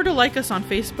 Remember to like us on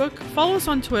Facebook, follow us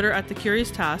on Twitter at The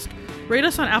Curious Task, rate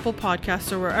us on Apple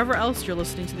Podcasts or wherever else you're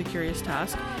listening to The Curious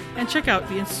Task, and check out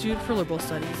the Institute for Liberal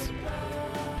Studies.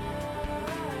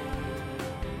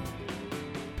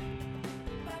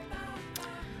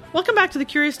 Welcome back to The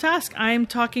Curious Task. I'm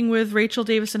talking with Rachel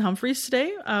Davison Humphries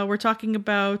today. We're talking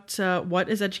about what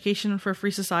is education for a free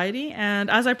society. And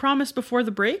as I promised before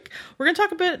the break, we're going to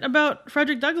talk a bit about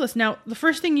Frederick Douglass. Now, the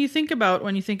first thing you think about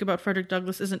when you think about Frederick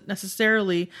Douglass isn't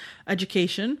necessarily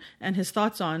education and his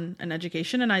thoughts on an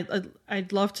education. And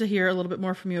I'd love to hear a little bit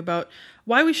more from you about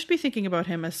why we should be thinking about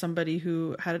him as somebody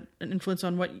who had an influence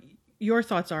on what your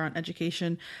thoughts are on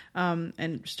education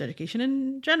and just education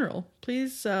in general.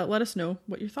 Please let us know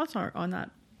what your thoughts are on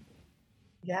that.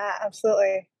 Yeah,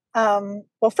 absolutely.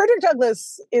 Well, Frederick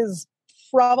Douglass is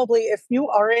probably, if you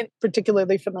aren't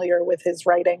particularly familiar with his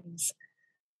writings,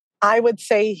 I would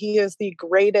say he is the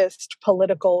greatest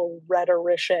political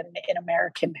rhetorician in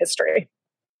American history.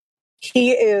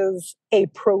 He is a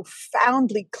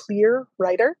profoundly clear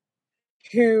writer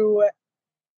who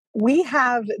we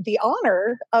have the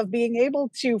honor of being able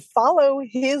to follow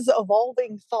his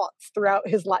evolving thoughts throughout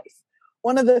his life.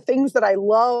 One of the things that I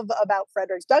love about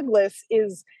Frederick Douglass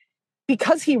is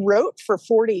because he wrote for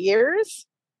 40 years,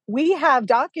 we have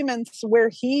documents where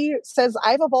he says,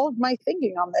 I've evolved my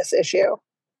thinking on this issue.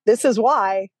 This is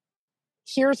why.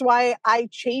 Here's why I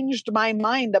changed my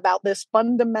mind about this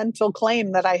fundamental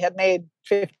claim that I had made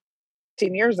 15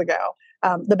 years ago.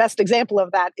 The best example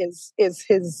of that is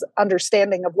his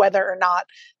understanding of whether or not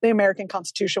the American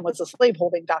Constitution was a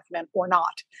slaveholding document or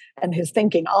not, and his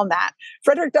thinking on that.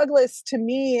 Frederick Douglass, to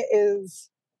me,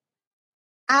 is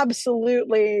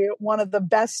absolutely one of the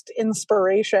best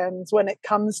inspirations when it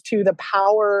comes to the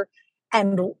power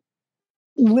and the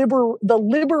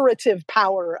liberative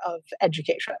power of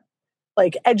education,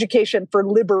 like education for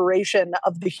liberation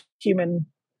of the human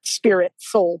spirit,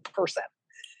 soul, person.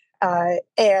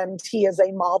 And he is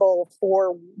a model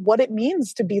for what it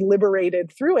means to be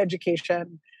liberated through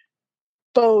education,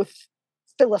 both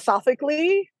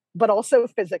philosophically, but also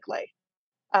physically.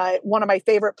 One of my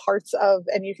favorite parts of,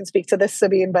 and you can speak to this,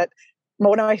 Sabine, but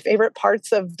one of my favorite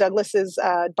parts of Douglass's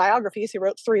biographies, he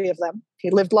wrote 3 of them. He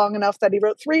lived long enough that he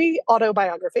wrote 3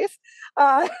 autobiographies.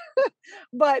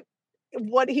 But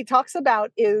what he talks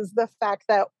about is the fact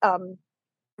that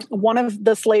one of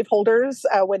the slaveholders,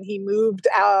 when he moved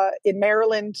in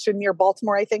Maryland to near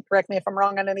Baltimore, I think, correct me if I'm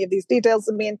wrong on any of these details.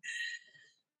 I mean,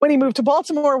 when he moved to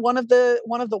Baltimore, one of the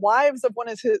wives of one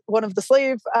of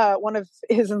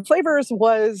his enslavers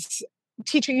was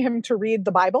teaching him to read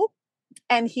the Bible,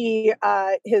 and the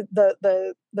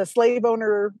slave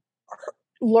owner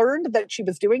learned that she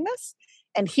was doing this.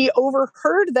 And he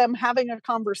overheard them having a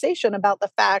conversation about the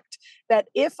fact that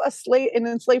if an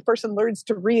enslaved person learns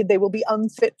to read, they will be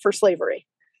unfit for slavery.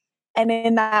 And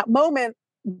in that moment,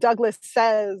 Douglas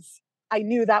says, I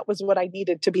knew that was what I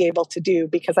needed to be able to do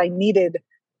because I needed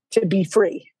to be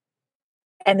free.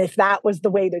 And if that was the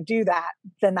way to do that,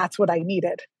 then that's what I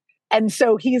needed. And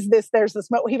so he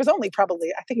was only probably,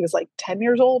 I think he was like 10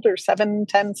 years old or 7,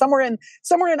 10, somewhere in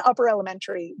upper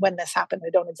elementary when this happened. I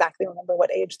don't exactly remember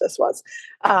what age this was.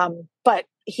 But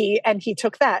he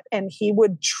took that and he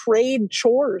would trade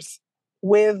chores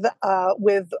with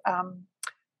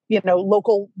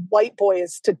local white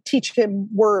boys to teach him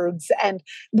words. And,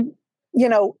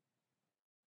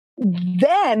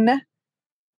 then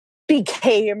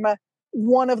became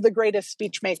one of the greatest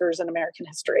speech makers in American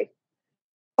history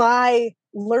by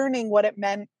learning what it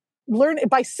meant,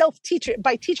 by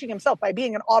teaching himself, by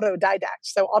being an autodidact.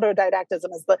 So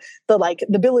autodidactism is the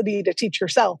ability to teach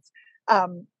yourself.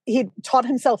 He taught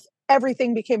himself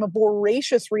everything, became a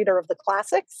voracious reader of the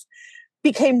classics,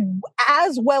 became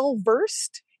as well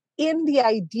versed in the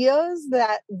ideas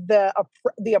that the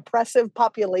oppressive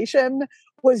population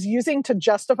was using to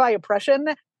justify oppression,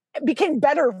 became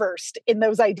better versed in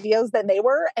those ideas than they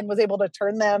were, and was able to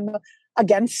turn them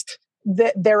against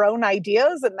their own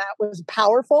ideas. And that was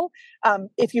powerful.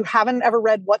 If you haven't ever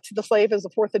read What to the Slave is the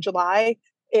 4th of July,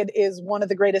 it is one of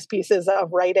the greatest pieces of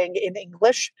writing in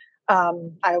English. I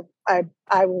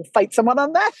will fight someone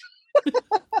on that.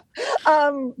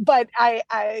 But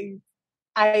I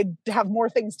have more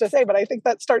things to say, but I think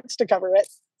that starts to cover it.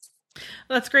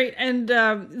 That's great. And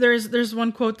there's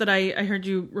one quote that I heard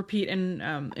you repeat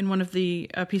in one of the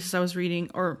pieces I was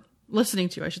reading, or listening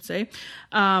to, I should say,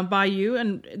 by you.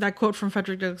 And that quote from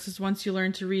Frederick Douglass is, "Once you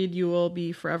learn to read, you will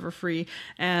be forever free."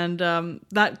 And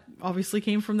that obviously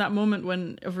came from that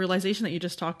moment of realization that you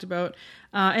just talked about.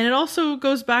 And it also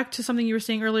goes back to something you were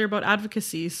saying earlier about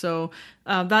advocacy. So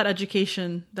that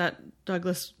education that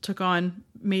Douglass took on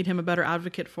made him a better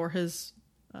advocate for his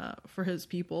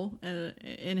people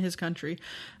in his country.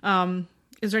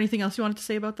 Is there anything else you wanted to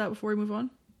say about that before we move on?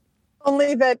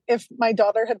 Only that if my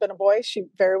daughter had been a boy, she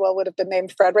very well would have been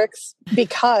named Fredericks,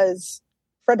 because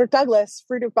Frederick Douglass,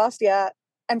 Friedrich Bastiat,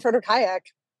 and Friedrich Hayek.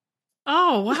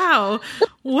 Oh, wow.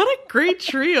 What a great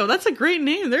trio. That's a great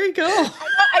name. There you go.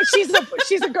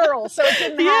 She's a girl, so it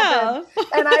didn't happen.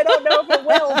 And I don't know if it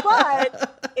will,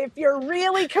 but if you're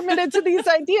really committed to these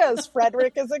ideas,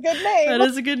 Frederick is a good name. That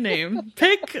is a good name.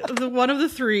 Pick one of the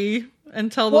three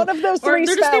and tell them. One of those three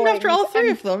they're just named after all three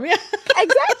of them. Yeah.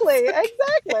 Exactly.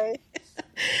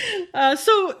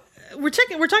 So we're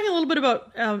talking a little bit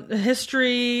about the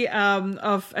history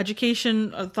of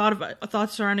education,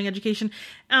 thoughts surrounding education,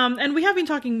 and we have been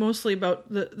talking mostly about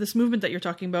this movement that you're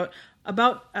talking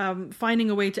about finding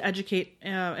a way to educate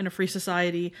in a free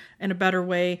society in a better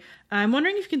way. I'm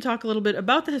wondering if you can talk a little bit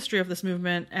about the history of this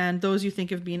movement and those you think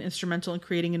have been instrumental in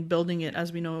creating and building it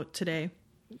as we know it today.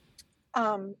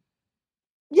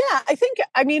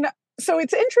 So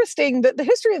it's interesting that the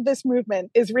history of this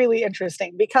movement is really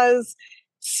interesting, because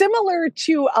similar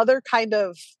to other kind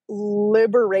of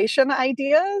liberation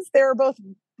ideas, there are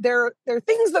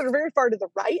things that are very far to the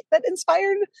right that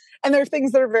inspired, and there are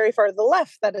things that are very far to the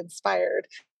left that inspired.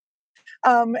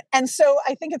 And so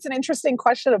I think it's an interesting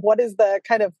question of what is the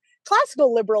kind of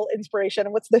classical liberal inspiration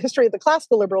and what's the history of the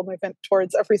classical liberal movement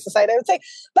towards a free society. I would say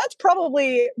that's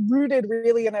probably rooted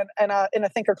really in a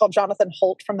thinker called Jonathan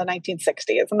Holt from the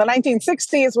 1960s. And the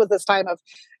 1960s was this time of,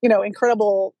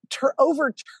 incredible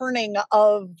overturning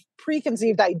of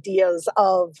preconceived ideas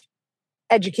of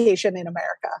education in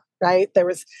America, right? There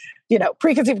was,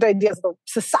 preconceived ideas of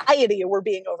society were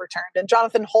being overturned. And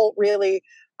Jonathan Holt really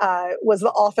was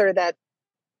the author that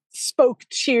spoke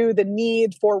to the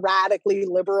need for radically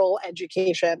liberal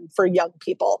education for young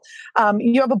people.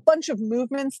 You have a bunch of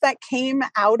movements that came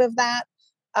out of that.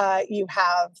 You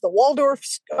have the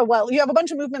you have a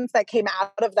bunch of movements that came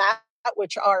out of that,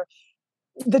 which are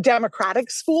the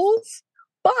democratic schools.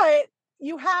 But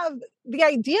you have the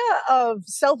idea of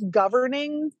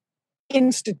self-governing,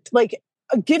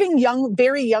 giving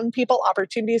very young people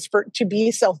opportunities to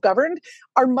be self-governed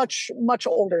are much, much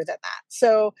older than that.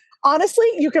 So honestly,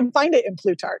 you can find it in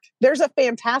Plutarch. There's a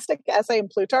fantastic essay in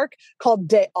Plutarch called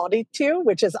De Auditu,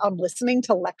 which is on listening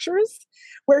to lectures,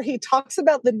 where he talks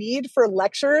about the need for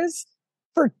lecturers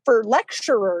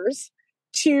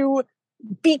to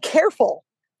be careful,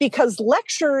 because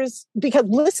students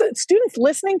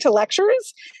listening to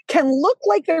lectures can look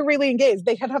like they're really engaged.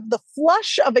 They can have the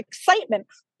flush of excitement,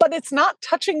 but it's not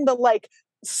touching the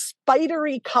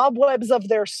spidery cobwebs of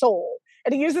their soul.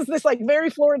 And he uses this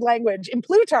very florid language in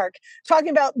Plutarch, talking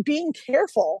about being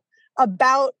careful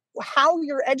about how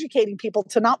you're educating people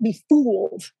to not be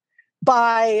fooled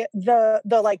by the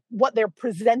what they're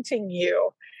presenting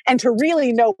you. and to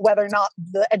really know whether or not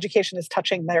the education is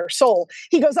touching their soul.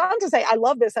 He goes on to say, I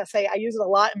love this essay. I use it a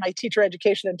lot in my teacher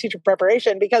education and teacher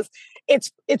preparation because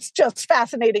it's just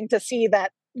fascinating to see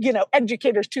that,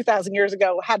 educators 2,000 years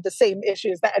ago had the same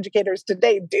issues that educators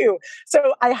today do.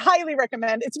 So I highly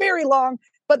recommend. It's very long,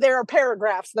 but there are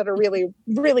paragraphs that are really,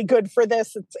 really good for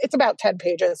this. It's about 10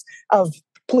 pages of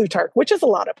Plutarch, which is a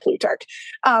lot of Plutarch.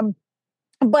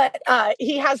 But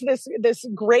he has this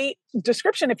great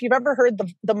description. If you've ever heard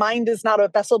the mind is not a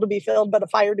vessel to be filled, but a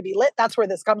fire to be lit, that's where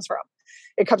this comes from.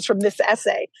 It comes from this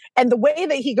essay. And the way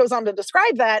that he goes on to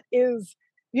describe that is,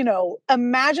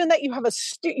 imagine that you have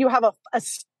a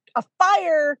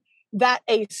fire that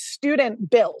a student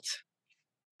built.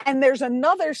 And there's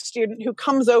another student who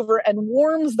comes over and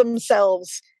warms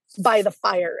themselves by the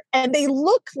fire. And they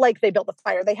look like they built the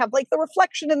fire. They have like the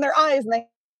reflection in their eyes and they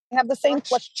have the same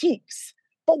flushed cheeks.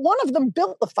 But one of them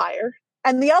built the fire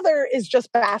and the other is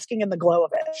just basking in the glow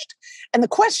of it. And the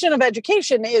question of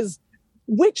education is,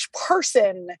 which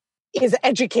person is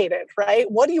educated, right?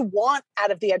 What do you want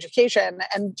out of the education?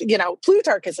 And,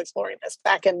 Plutarch is exploring this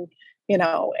back in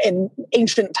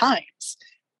ancient times.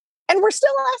 And we're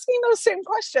still asking those same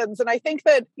questions. And I think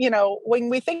that, when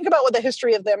we think about what the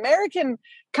history of the American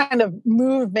kind of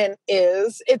movement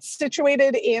is, it's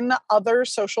situated in other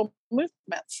social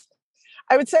movements.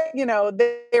 I would say,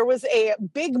 there was a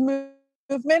big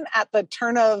movement at the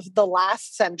turn of the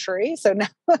last century. So now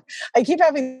I keep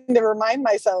having to remind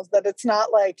myself that it's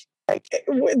not like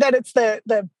that it's the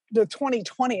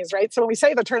 2020s, right? So when we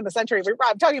say the turn of the century,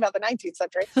 I'm talking about the 19th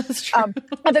century. That's true.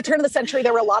 At the turn of the century,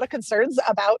 there were a lot of concerns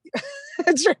about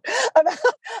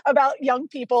about young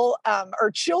people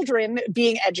or children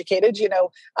being educated.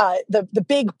 The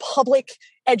big public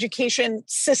education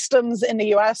systems in the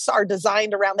U.S. are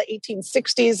designed around the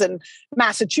 1860s, and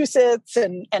Massachusetts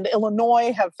and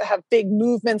Illinois have big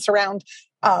movements around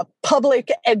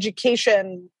public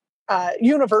education.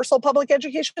 Universal public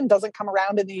education doesn't come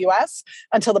around in the U.S.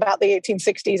 until about the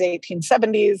 1860s,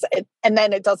 1870s, and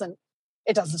then it doesn't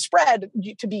spread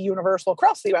to be universal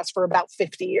across the U.S. for about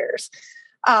 50 years.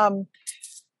 But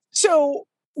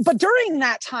during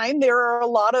that time, there are a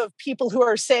lot of people who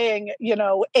are saying,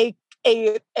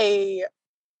 a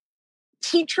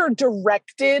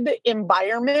teacher-directed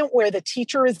environment where the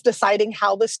teacher is deciding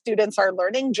how the students are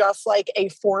learning, just like a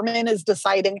foreman is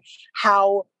deciding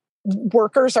how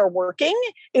workers are working,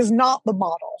 is not the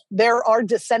model. There are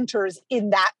dissenters in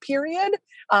that period.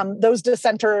 Those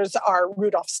dissenters are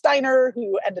Rudolf Steiner,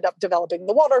 who ended up developing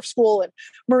the Waldorf School, and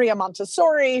Maria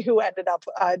Montessori, who ended up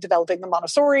developing the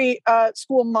Montessori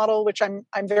school model, which I'm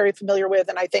very familiar with,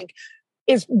 and I think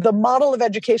is the model of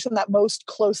education that most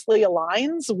closely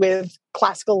aligns with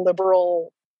classical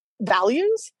liberal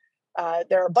values.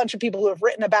 There are a bunch of people who have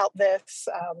written about this,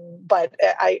 but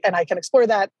I can explore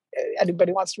that.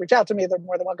 Anybody wants to reach out to me, they're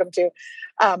more than welcome to.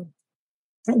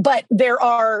 But there's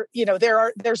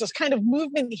this kind of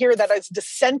movement here that is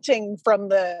dissenting from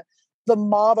the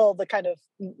model, the kind of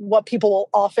what people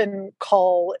often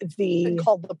call the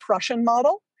Prussian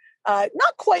model.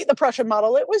 Not quite the Prussian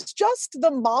model. It was just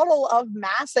the model of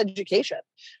mass education,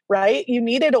 right? You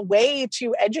needed a way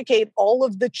to educate all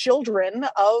of the children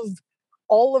of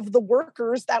all of the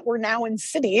workers that were now in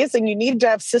cities, and you needed to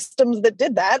have systems that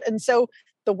did that. And so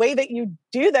the way that you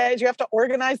do that is you have to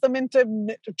organize them into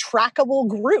trackable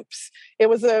groups. It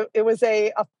was a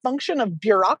function of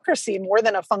bureaucracy more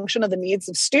than a function of the needs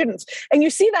of students. And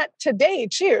you see that today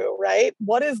too, right?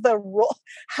 What is the role?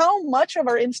 How much of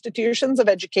our institutions of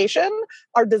education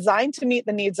are designed to meet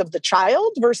the needs of the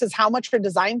child versus how much are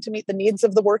designed to meet the needs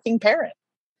of the working parent?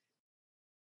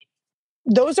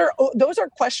 Those are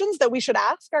questions that we should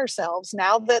ask ourselves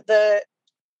now that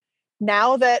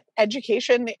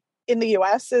education in the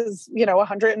US is,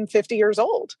 150 years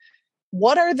old.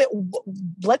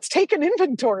 Let's take an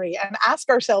inventory and ask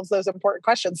ourselves those important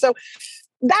questions. So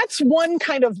that's one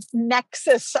kind of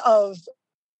nexus of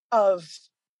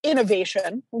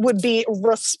innovation, would be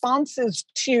responses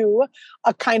to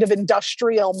a kind of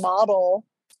industrial model,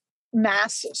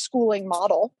 mass schooling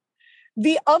model.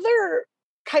 The other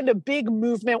kind of big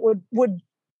movement would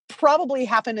probably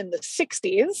happen in the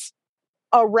 60s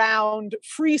around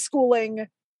free schooling,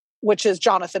 which is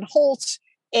Jonathan Holt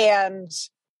and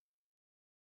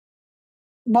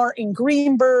Martin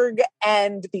Greenberg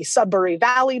and the Sudbury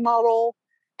Valley model,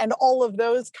 and all of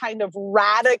those kind of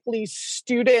radically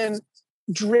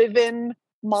student-driven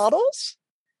models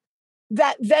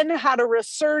that then had a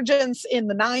resurgence in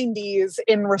the 90s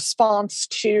in response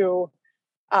to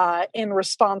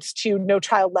No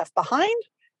Child Left Behind,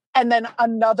 and then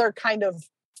another kind of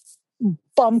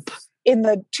bump in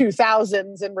the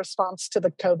 2000s in response to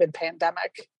the COVID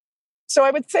pandemic. So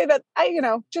I would say that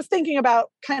just thinking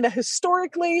about kind of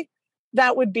historically,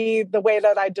 that would be the way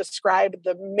that I describe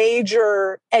the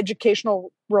major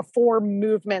educational reform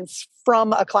movements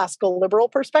from a classical liberal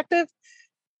perspective.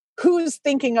 Who's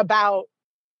thinking about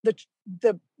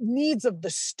the needs of the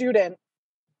student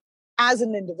as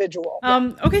an individual?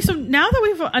 Okay, so now that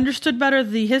we've understood better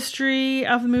the history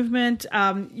of the movement,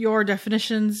 your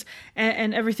definitions,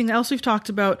 and everything else we've talked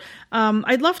about,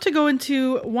 I'd love to go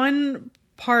into one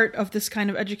part of this kind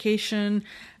of education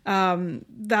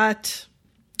that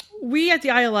we at the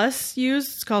ILS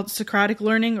use. It's called Socratic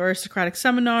learning or Socratic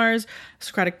seminars,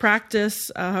 Socratic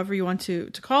practice, however you want to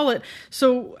call it.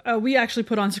 So we actually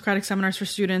put on Socratic seminars for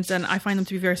students, and I find them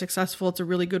to be very successful. It's a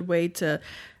really good way to,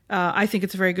 I think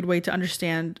it's a very good way to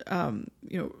understand,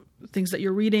 things that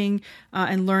you're reading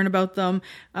and learn about them.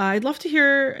 I'd love to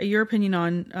hear your opinion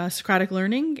on Socratic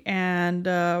learning and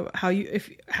how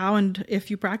and if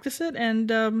you practice it, and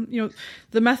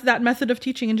that method of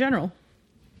teaching in general.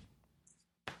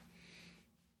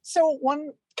 So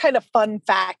one kind of fun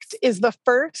fact is the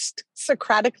first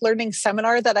Socratic learning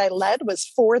seminar that I led was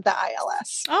for the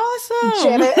ILS. Awesome.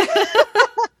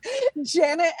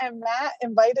 Janet and Matt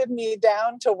invited me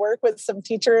down to work with some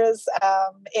teachers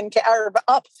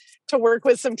up to work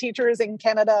with some teachers in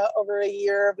Canada over a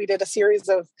year. We did a series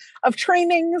of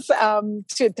trainings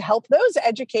to help those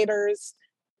educators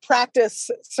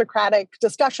practice Socratic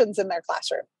discussions in their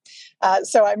classroom.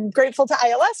 So I'm grateful to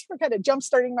ILS for kind of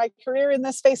jumpstarting my career in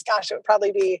this space. Gosh, it would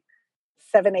probably be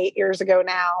 7-8 years ago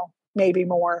now, maybe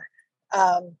more.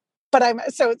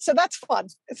 But so that's fun.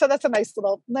 So that's a nice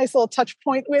little touch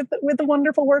point with the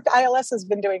wonderful work ILS has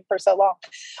been doing for so long.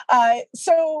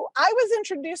 So I was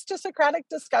introduced to Socratic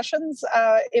discussions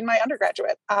in my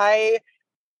undergraduate.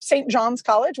 St. John's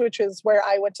College, which is where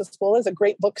I went to school, is a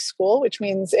great book school, which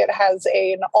means it has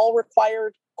an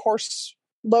all-required course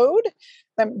load.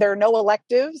 There are no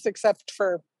electives except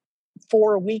for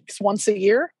 4 weeks once a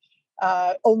year,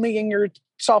 only in your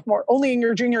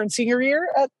junior and senior year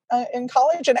in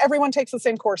college, and everyone takes the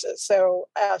same courses. So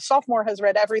a sophomore has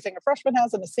read everything a freshman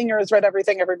has, and a senior has read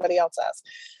everything everybody else has.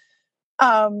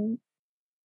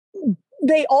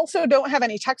 They also don't have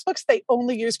any textbooks. They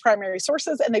only use primary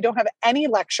sources, and they don't have any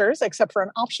lectures except for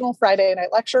an optional Friday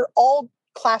night lecture. All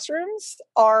classrooms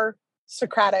are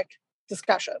Socratic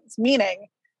discussions, meaning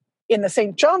in the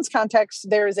St. John's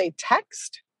context, there is a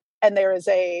text, and there is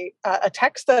a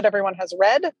text that everyone has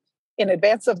read in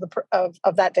advance of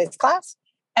that day's class.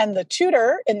 And the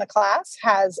tutor in the class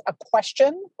has a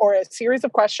question or a series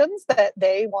of questions that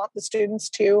they want the students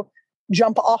to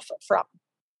jump off from.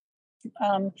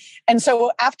 And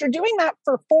so after doing that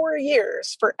for 4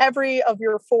 years, for every of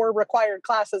your 4 required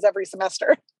classes every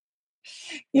semester,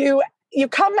 you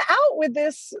come out with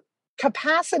this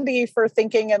capacity for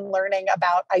thinking and learning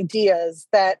about ideas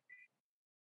that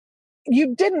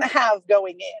you didn't have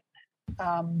going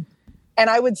in. And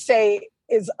I would say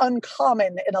is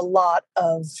uncommon in a lot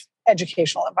of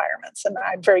educational environments. And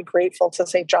I'm very grateful to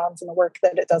St. John's and the work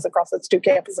that it does across its 2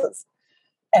 campuses.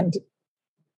 And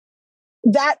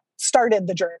that started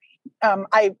the journey.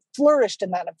 I flourished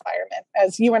in that environment.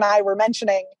 As you and I were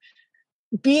mentioning,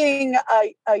 being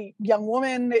a young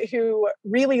woman who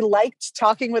really liked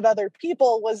talking with other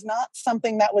people was not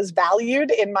something that was valued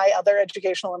in my other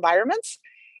educational environments.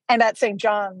 And at St.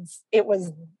 John's, it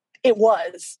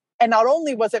was. And not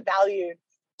only was it valued,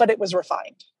 but it was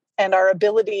refined. And our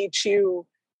ability to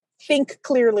think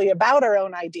clearly about our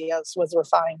own ideas was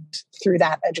refined through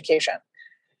that education.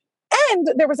 And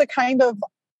there was a kind of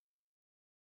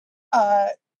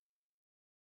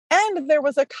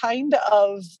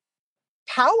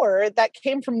power that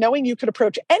came from knowing you could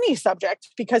approach any subject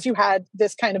because you had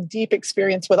this kind of deep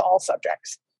experience with all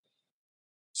subjects.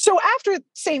 So after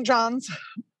St. John's,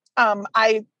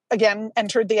 I again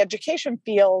entered the education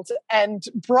field and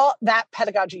brought that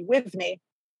pedagogy with me.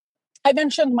 I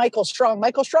mentioned Michael Strong.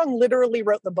 Michael Strong literally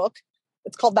wrote the book.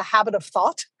 It's called The Habit of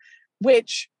Thought,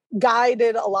 which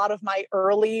guided a lot of my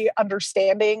early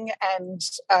understanding and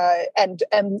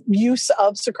use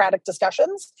of Socratic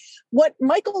discussions. What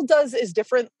Michael does is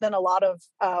different than a lot of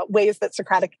ways that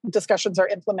Socratic discussions are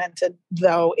implemented,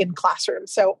 though, in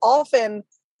classrooms. So often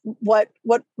what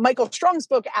Michael Strong's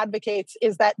book advocates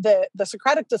is that the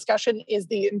Socratic discussion is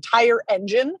the entire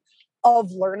engine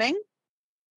of learning,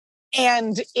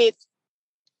 and it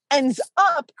ends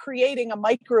up creating a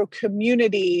micro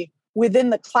community within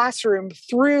the classroom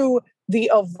through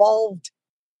the evolved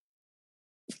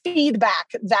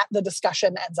feedback that the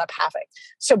discussion ends up having.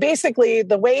 So basically,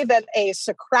 the way that a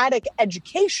Socratic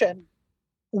education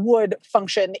would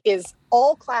function is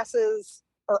all classes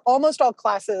or almost all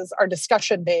classes are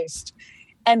discussion based.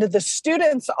 And the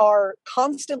students are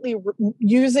constantly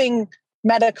using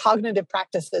metacognitive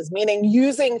practices, meaning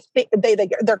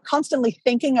they're constantly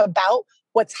thinking about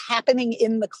what's happening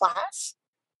in the class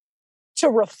to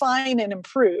refine and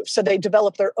improve. So they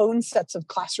develop their own sets of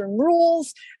classroom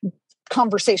rules.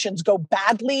 Conversations go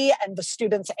badly, and the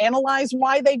students analyze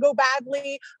why they go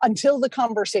badly until the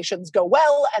conversations go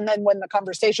well. And then when the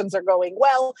conversations are going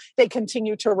well, they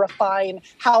continue to refine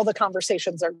how the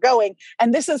conversations are going.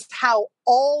 And this is how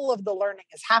all of the learning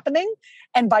is happening.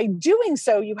 And by doing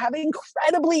so, you have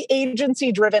incredibly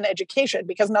agency-driven education,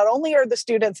 because not only are the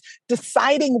students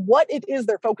deciding what it is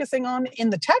they're focusing on in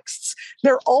the texts,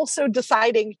 they're also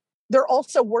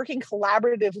working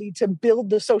collaboratively to build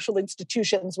the social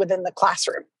institutions within the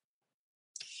classroom,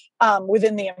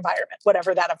 within the environment,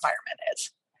 whatever that environment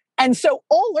is. And so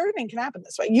all learning can happen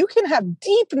this way. You can have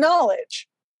deep knowledge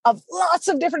of lots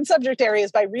of different subject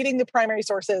areas by reading the primary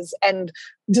sources and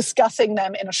discussing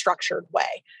them in a structured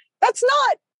way. That's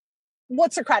not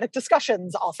what Socratic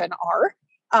discussions often are.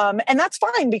 And that's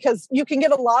fine, because you can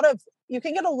get a lot of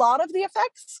the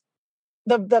effects,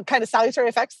 the kind of salutary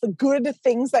effects, the good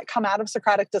things that come out of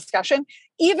Socratic discussion,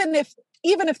 even if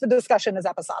the discussion is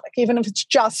episodic, even if it's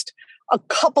just a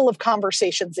couple of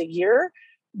conversations a year,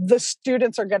 the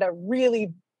students are going to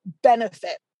really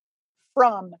benefit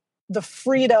from the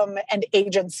freedom and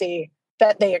agency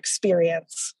that they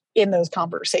experience in those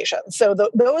conversations. So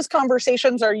those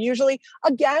conversations are usually,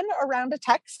 again, around a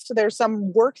text. There's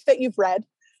some work that you've read,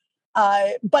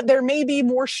 but there may be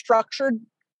more structured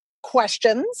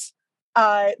questions.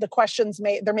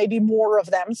 There may be more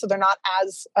of them, so they're not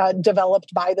as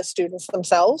developed by the students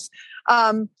themselves.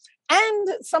 And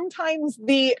sometimes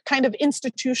the kind of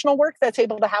institutional work that's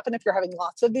able to happen if you're having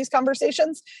lots of these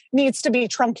conversations needs to be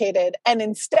truncated. And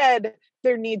instead,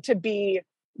 there need to be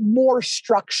more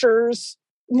structures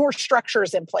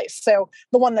in place. So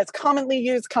the one that's commonly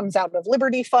used comes out of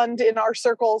Liberty Fund in our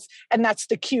circles, and that's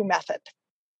the Q method,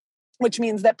 which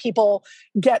means that people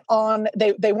get on,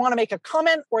 they want to make a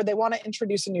comment or they want to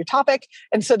introduce a new topic.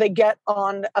 And so they get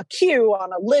on a queue,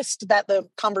 on a list that the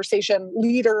conversation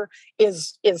leader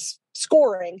is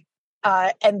scoring,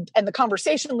 and the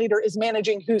conversation leader is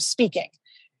managing who's speaking.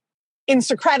 In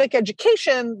Socratic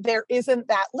education, there isn't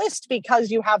that list,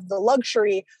 because you have the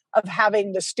luxury of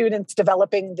having the students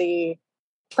developing the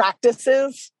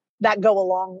practices that go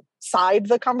alongside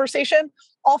the conversation.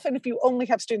 Often, if you only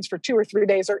have students for 2 or 3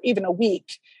 days or even a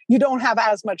week, you don't have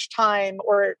as much time,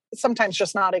 or sometimes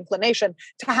just not inclination,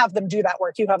 to have them do that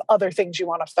work. You have other things you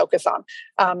want to focus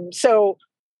on. So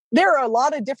there are a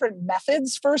lot of different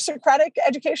methods for Socratic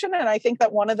education. And I think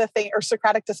that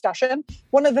Socratic discussion,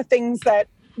 one of the things that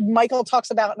Michael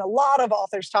talks about, and a lot of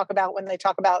authors talk about when they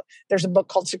talk about, there's a book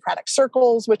called Socratic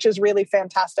Circles, which is really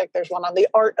fantastic. There's one on the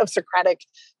art of Socratic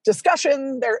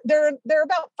discussion. There are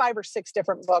about 5 or 6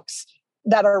 different books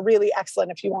that are really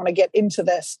excellent if you want to get into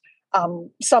this.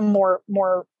 Some more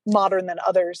modern than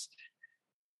others.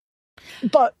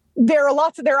 But there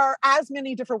are as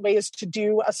many different ways to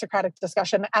do a Socratic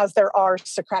discussion as there are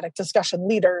Socratic discussion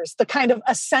leaders. The kind of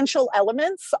essential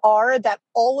elements are that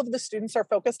all of the students are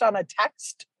focused on a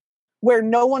text where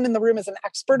no one in the room is an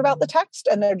expert about the text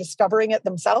and they're discovering it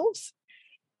themselves.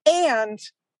 And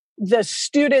the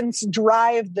students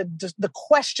drive the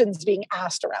questions being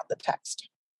asked around the text.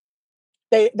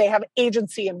 They have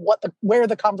agency in where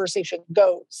the conversation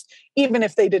goes, even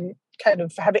if they didn't kind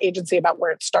of have agency about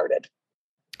where it started.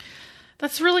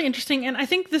 That's really interesting. And I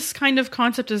think this kind of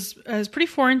concept is pretty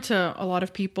foreign to a lot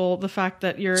of people. The fact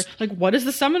that you're like, what does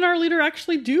the seminar leader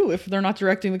actually do if they're not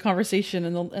directing the conversation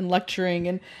and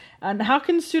lecturing? And how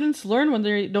can students learn when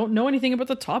they don't know anything about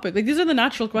the topic? Like, these are the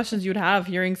natural questions you'd have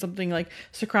hearing something like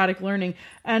Socratic learning.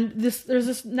 And there's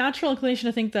this natural inclination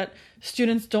to think that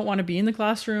students don't want to be in the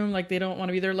classroom. Like, they don't want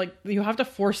to be there. Like, you have to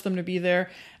force them to be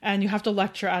there, and you have to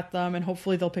lecture at them, and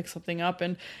hopefully they'll pick something up.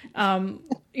 And,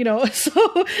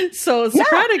 so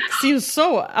Socratic seems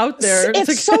so out there.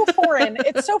 It's so foreign.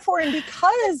 It's so foreign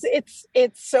because it's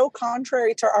so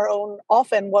contrary to our own,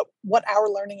 often what our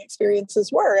learning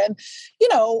experiences were. And,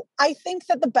 I think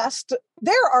that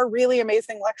there are really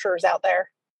amazing lecturers out there,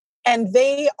 and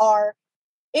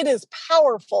it is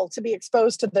powerful to be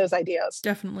exposed to those ideas.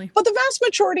 Definitely. But the vast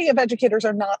majority of educators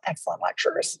are not excellent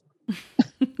lecturers.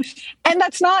 And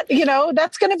that's not,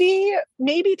 that's going to be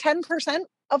maybe 10%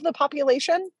 of the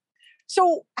population.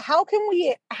 So how can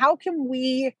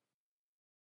we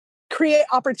create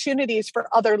opportunities for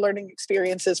other learning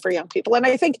experiences for young people? And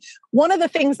I think one of the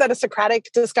things that a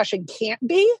Socratic discussion can't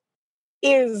be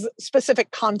is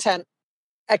specific content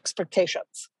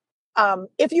expectations.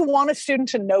 If you want a student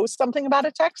to know something about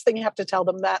a text, then you have to tell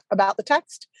them that about the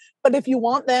text. But if you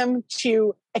want them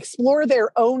to explore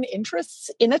their own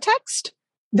interests in a text,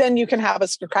 then you can have a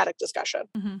Socratic discussion.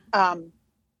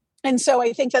 And so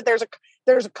I think that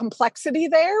there's a complexity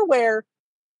there where,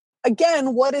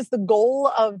 again, what is the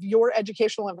goal of your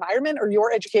educational environment or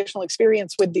your educational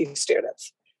experience with these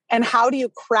students? And how do you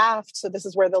craft, so this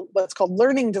is where what's called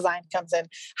learning design comes in.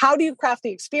 How do you craft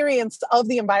the experience of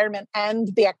the environment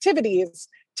and the activities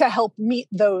to help meet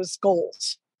those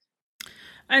goals?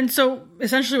 And so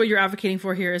essentially what you're advocating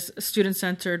for here is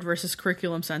student-centered versus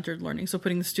curriculum-centered learning. So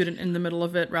putting the student in the middle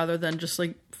of it rather than just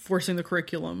like forcing the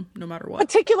curriculum no matter what.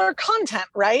 Particular content,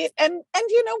 right? And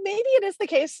maybe it is the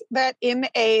case that in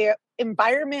a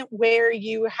environment where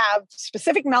you have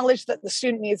specific knowledge that the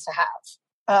student needs to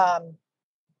have,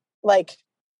 like,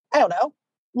 I don't know,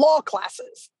 law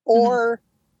classes or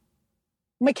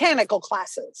mechanical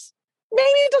classes, maybe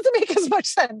it doesn't make as much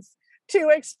sense to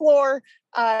explore,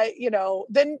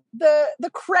 the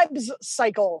Krebs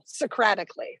cycle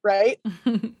Socratically, right?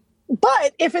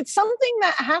 But if it's something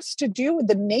that has to do with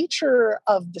the nature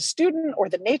of the student or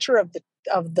the nature of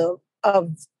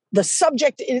the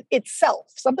subject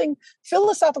itself, something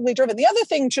philosophically driven. The other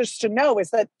thing just to know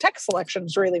is that text selection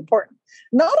is really important.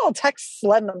 Not all texts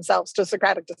lend themselves to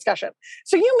Socratic discussion.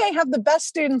 So you may have the best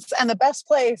students and the best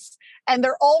place, and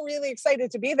they're all really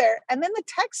excited to be there. And then the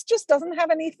text just doesn't have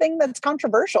anything that's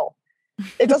controversial.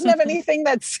 It doesn't have anything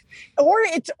or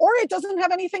it doesn't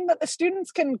have anything that the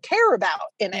students can care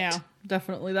about in it. Yeah,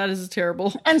 definitely. That is a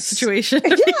terrible and situation.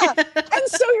 Yeah. And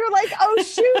so you're like, oh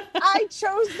shoot, I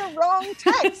chose the wrong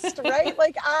text, right?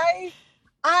 Like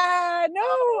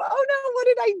what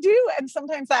did I do? And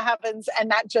sometimes that happens.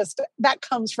 And that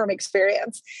comes from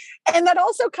experience. And that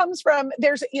also comes from,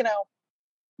 there's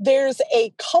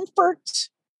a comfort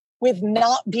with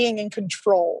not being in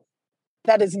control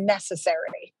that is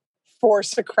necessary for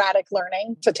Socratic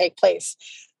learning to take place.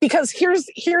 Because here's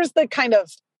the kind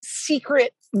of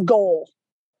secret goal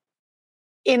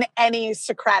in any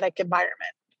Socratic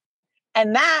environment.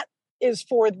 And that is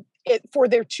for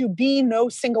there to be no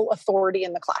single authority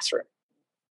in the classroom.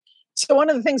 So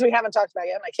one of the things we haven't talked about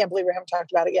yet, and I can't believe we haven't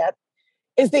talked about it yet,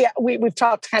 is we've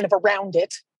talked kind of around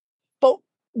it, but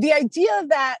the idea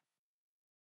that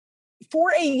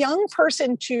for a young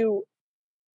person to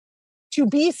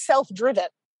be self-driven,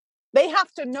 they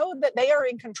have to know that they are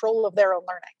in control of their own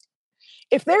learning.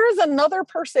 If there is another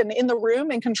person in the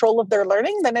room in control of their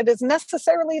learning, then it is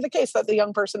necessarily the case that the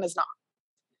young person is not.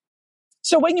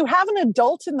 So when you have an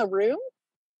adult in the room,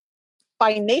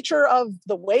 by nature of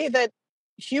the way that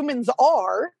humans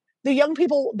are, the young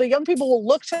people will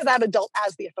look to that adult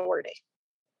as the authority.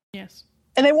 Yes.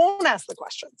 And they won't ask the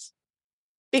questions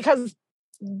because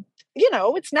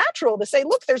it's natural to say,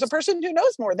 look, there's a person who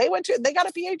knows more. They got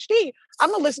a PhD. I'm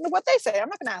going to listen to what they say. I'm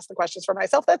not going to ask the questions for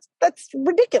myself. That's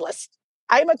ridiculous.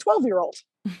 I'm a 12-year-old.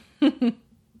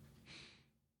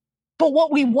 But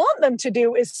what we want them to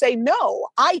do is say, no,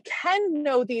 I can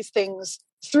know these things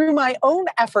through my own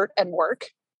effort and work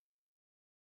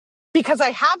because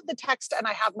I have the text and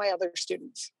I have my other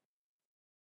students.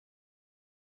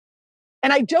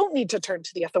 And I don't need to turn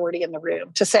to the authority in the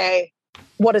room to say,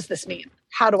 what does this mean?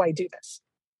 How do I do this?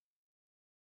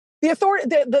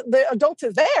 The adult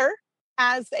is there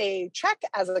as a check,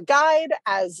 as a guide,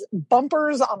 as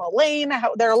bumpers on a lane.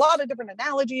 There are a lot of different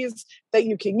analogies that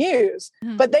you can use,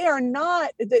 but they are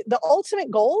not, the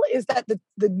ultimate goal is that the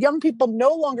young people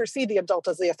no longer see the adult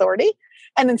as the authority,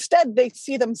 and instead they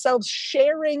see themselves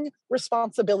sharing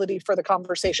responsibility for the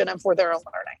conversation and for their own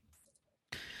learning.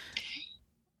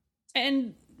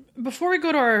 And before we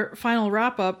go to our final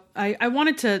wrap up, I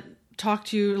wanted to talk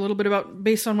to you a little bit about,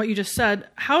 based on what you just said,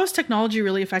 how has technology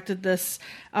really affected this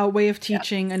way of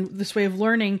teaching and this way of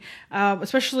learning,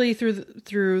 especially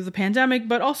through the pandemic,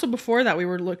 but also before that we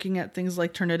were looking at things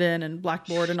like Turnitin and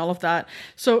Blackboard and all of that.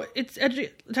 So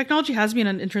technology has been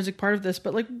an intrinsic part of this,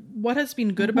 but like, what has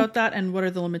been good about that, and what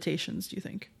are the limitations, do you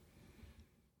think?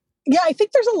 Yeah, I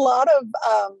think there's a lot of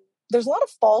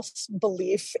false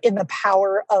belief in the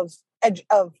power of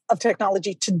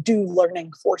technology to do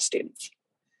learning for students.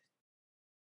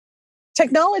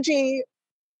 Technology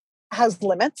has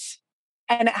limits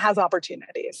and it has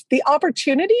opportunities. The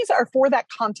opportunities are for that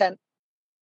content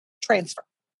transfer.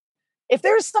 If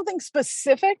there's something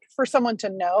specific for someone to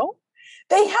know,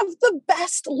 they have the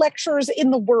best lecturers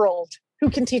in the world who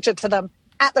can teach it to them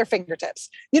at their fingertips.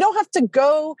 You don't have to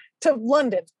go to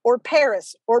London or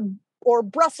Paris or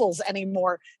Brussels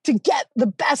anymore to get the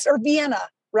best, or Vienna,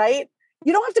 right?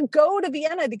 You don't have to go to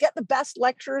Vienna to get the best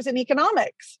lecturers in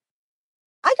economics.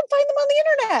 I can find them on the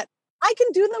internet. I can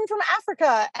do them from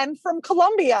Africa and from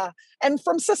Colombia and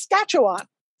from Saskatchewan.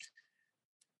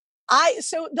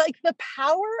 So like the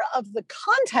power of the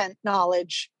content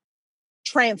knowledge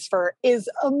transfer is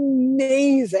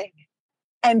amazing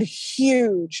and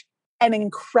huge and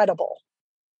incredible.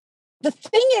 The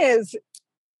thing is,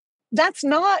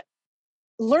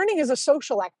 learning is a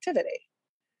social activity.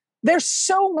 There's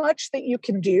so much that you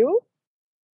can do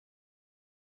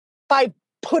by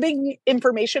putting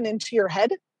information into your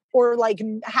head, or like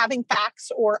having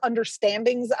facts or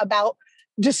understandings about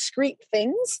discrete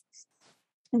things.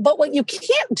 But what you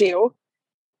can't do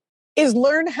is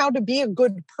learn how to be a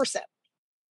good person.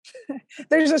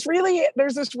 There's this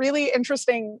really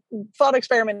interesting thought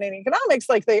experiment in economics,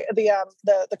 like the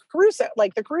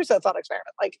Crusoe thought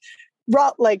experiment,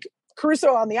 like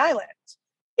Crusoe on the island.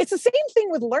 It's the same thing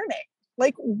with learning.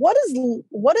 Like, what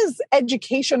is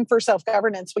education for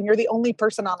self-governance when you're the only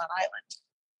person on an island?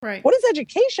 Right. What is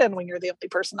education when you're the only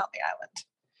person on the island?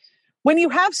 When you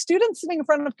have students sitting in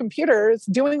front of computers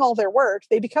doing all their work,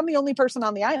 they become the only person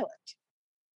on the island.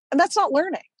 And that's not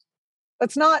learning.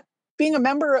 That's not being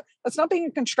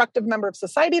a constructive member of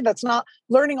society. That's not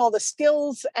learning all the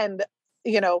skills and,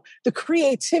 the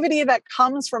creativity that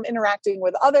comes from interacting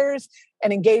with others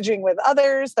and engaging with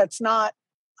others. That's not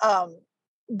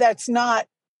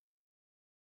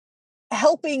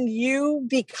helping you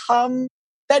become,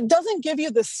 that doesn't give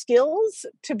you the skills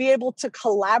to be able to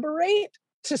collaborate,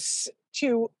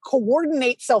 to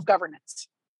coordinate self-governance.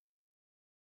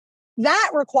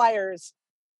 That requires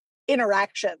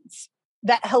interactions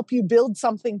that help you build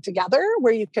something together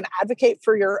where you can advocate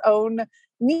for your own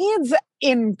needs,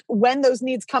 when those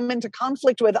needs come into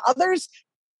conflict with others,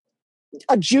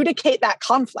 adjudicate that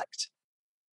conflict.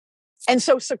 And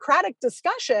so Socratic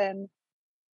discussion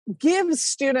gives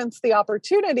students the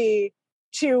opportunity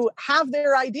to have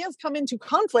their ideas come into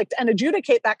conflict and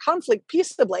adjudicate that conflict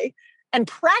peaceably and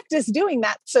practice doing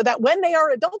that, so that when they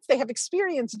are adults, they have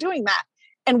experience doing that.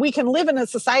 And we can live in a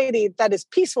society that is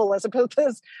peaceful as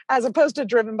opposed to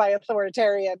driven by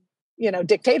authoritarian,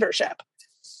 dictatorship.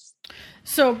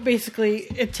 So basically,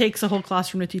 it takes a whole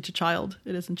classroom to teach a child.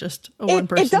 It isn't just a one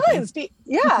person. It does.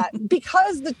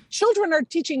 Because the children are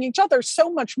teaching each other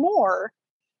so much more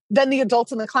than the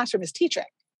adults in the classroom is teaching.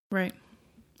 Right.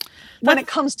 When it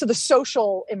comes to the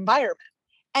social environment.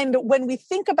 And when we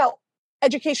think about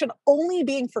education only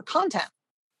being for content,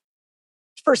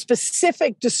 for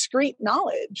specific, discrete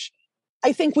knowledge,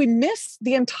 I think we miss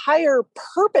the entire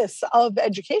purpose of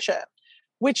education,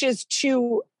 which is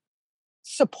to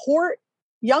support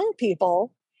young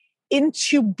people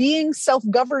into being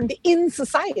self-governed in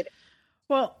society.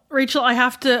 Well, Rachel,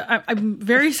 I'm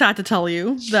very sad to tell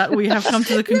you that we have come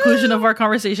to the conclusion of our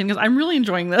conversation, because I'm really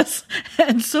enjoying this.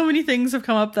 And so many things have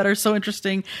come up that are so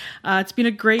interesting. It's been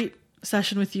a great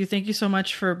session with you. Thank you so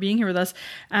much for being here with us.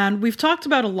 And we've talked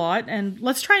about a lot, and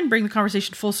let's try and bring the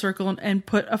conversation full circle and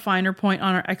put a finer point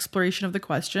on our exploration of the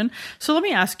question. So let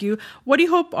me ask you, what do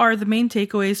you hope are the main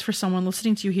takeaways for someone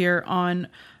listening to you here on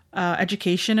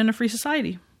education in a free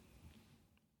society?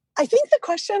 I think the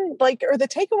question, or the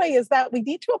takeaway, is that we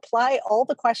need to apply all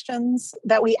the questions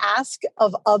that we ask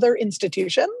of other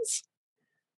institutions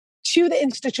to the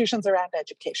institutions around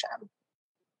education.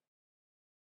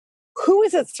 Who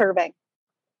is it serving?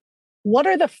 What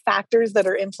are the factors that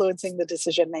are influencing the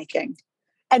decision-making?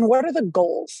 And what are the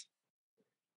goals?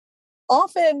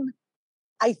 Often,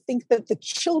 I think that the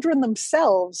children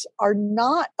themselves are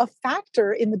not a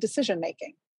factor in the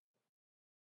decision-making.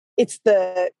 It's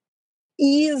the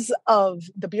ease of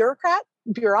the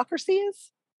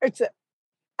bureaucracies. I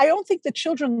don't think the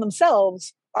children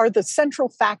themselves are the central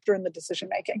factor in the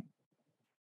decision-making.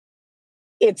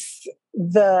 It's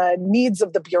the needs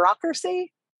of the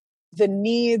bureaucracy, the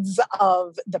needs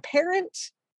of the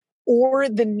parent, or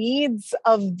the needs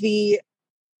of the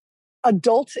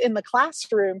adult in the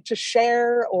classroom to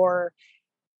share or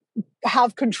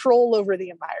have control over the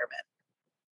environment.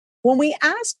 When we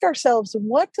ask ourselves,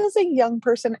 what does a young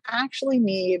person actually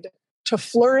need to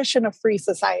flourish in a free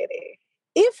society?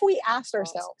 If we asked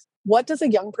ourselves, what does a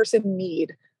young person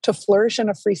need to flourish in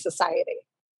a free society?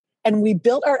 And we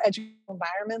built our educational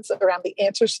environments around the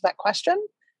answers to that question,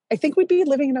 I think we'd be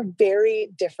living in a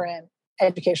very different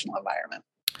educational environment.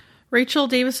 Rachel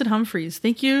Davison Humphries,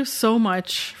 thank you so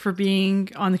much for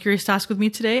being on The Curious Task with me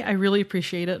today. I really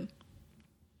appreciate it.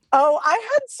 Oh, I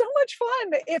had so much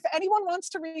fun. If anyone wants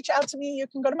to reach out to me, you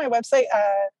can go to my website,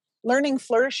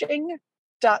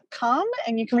 learningflourishing.com,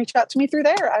 and you can reach out to me through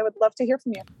there. I would love to hear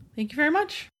from you. Thank you very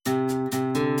much.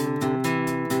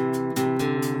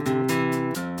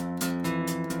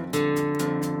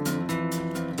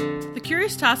 The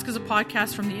Curious Task is a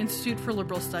podcast from the Institute for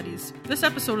Liberal Studies. This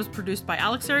episode was produced by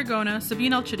Alex Aragona,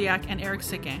 Sabine Alchidiak, and Eric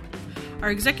Seguin. Our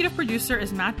executive producer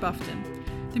is Matt Buffton.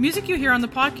 The music you hear on the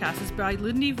podcast is by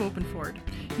Lindy Vopenford.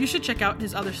 You should check out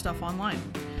his other stuff online.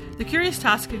 The Curious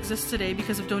Task exists today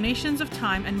because of donations of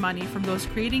time and money from those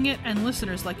creating it and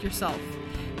listeners like yourself.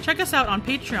 Check us out on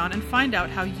Patreon and find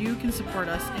out how you can support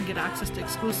us and get access to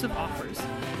exclusive offers.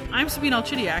 I'm Sabine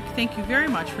Alchidiak. Thank you very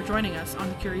much for joining us on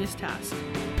The Curious Task.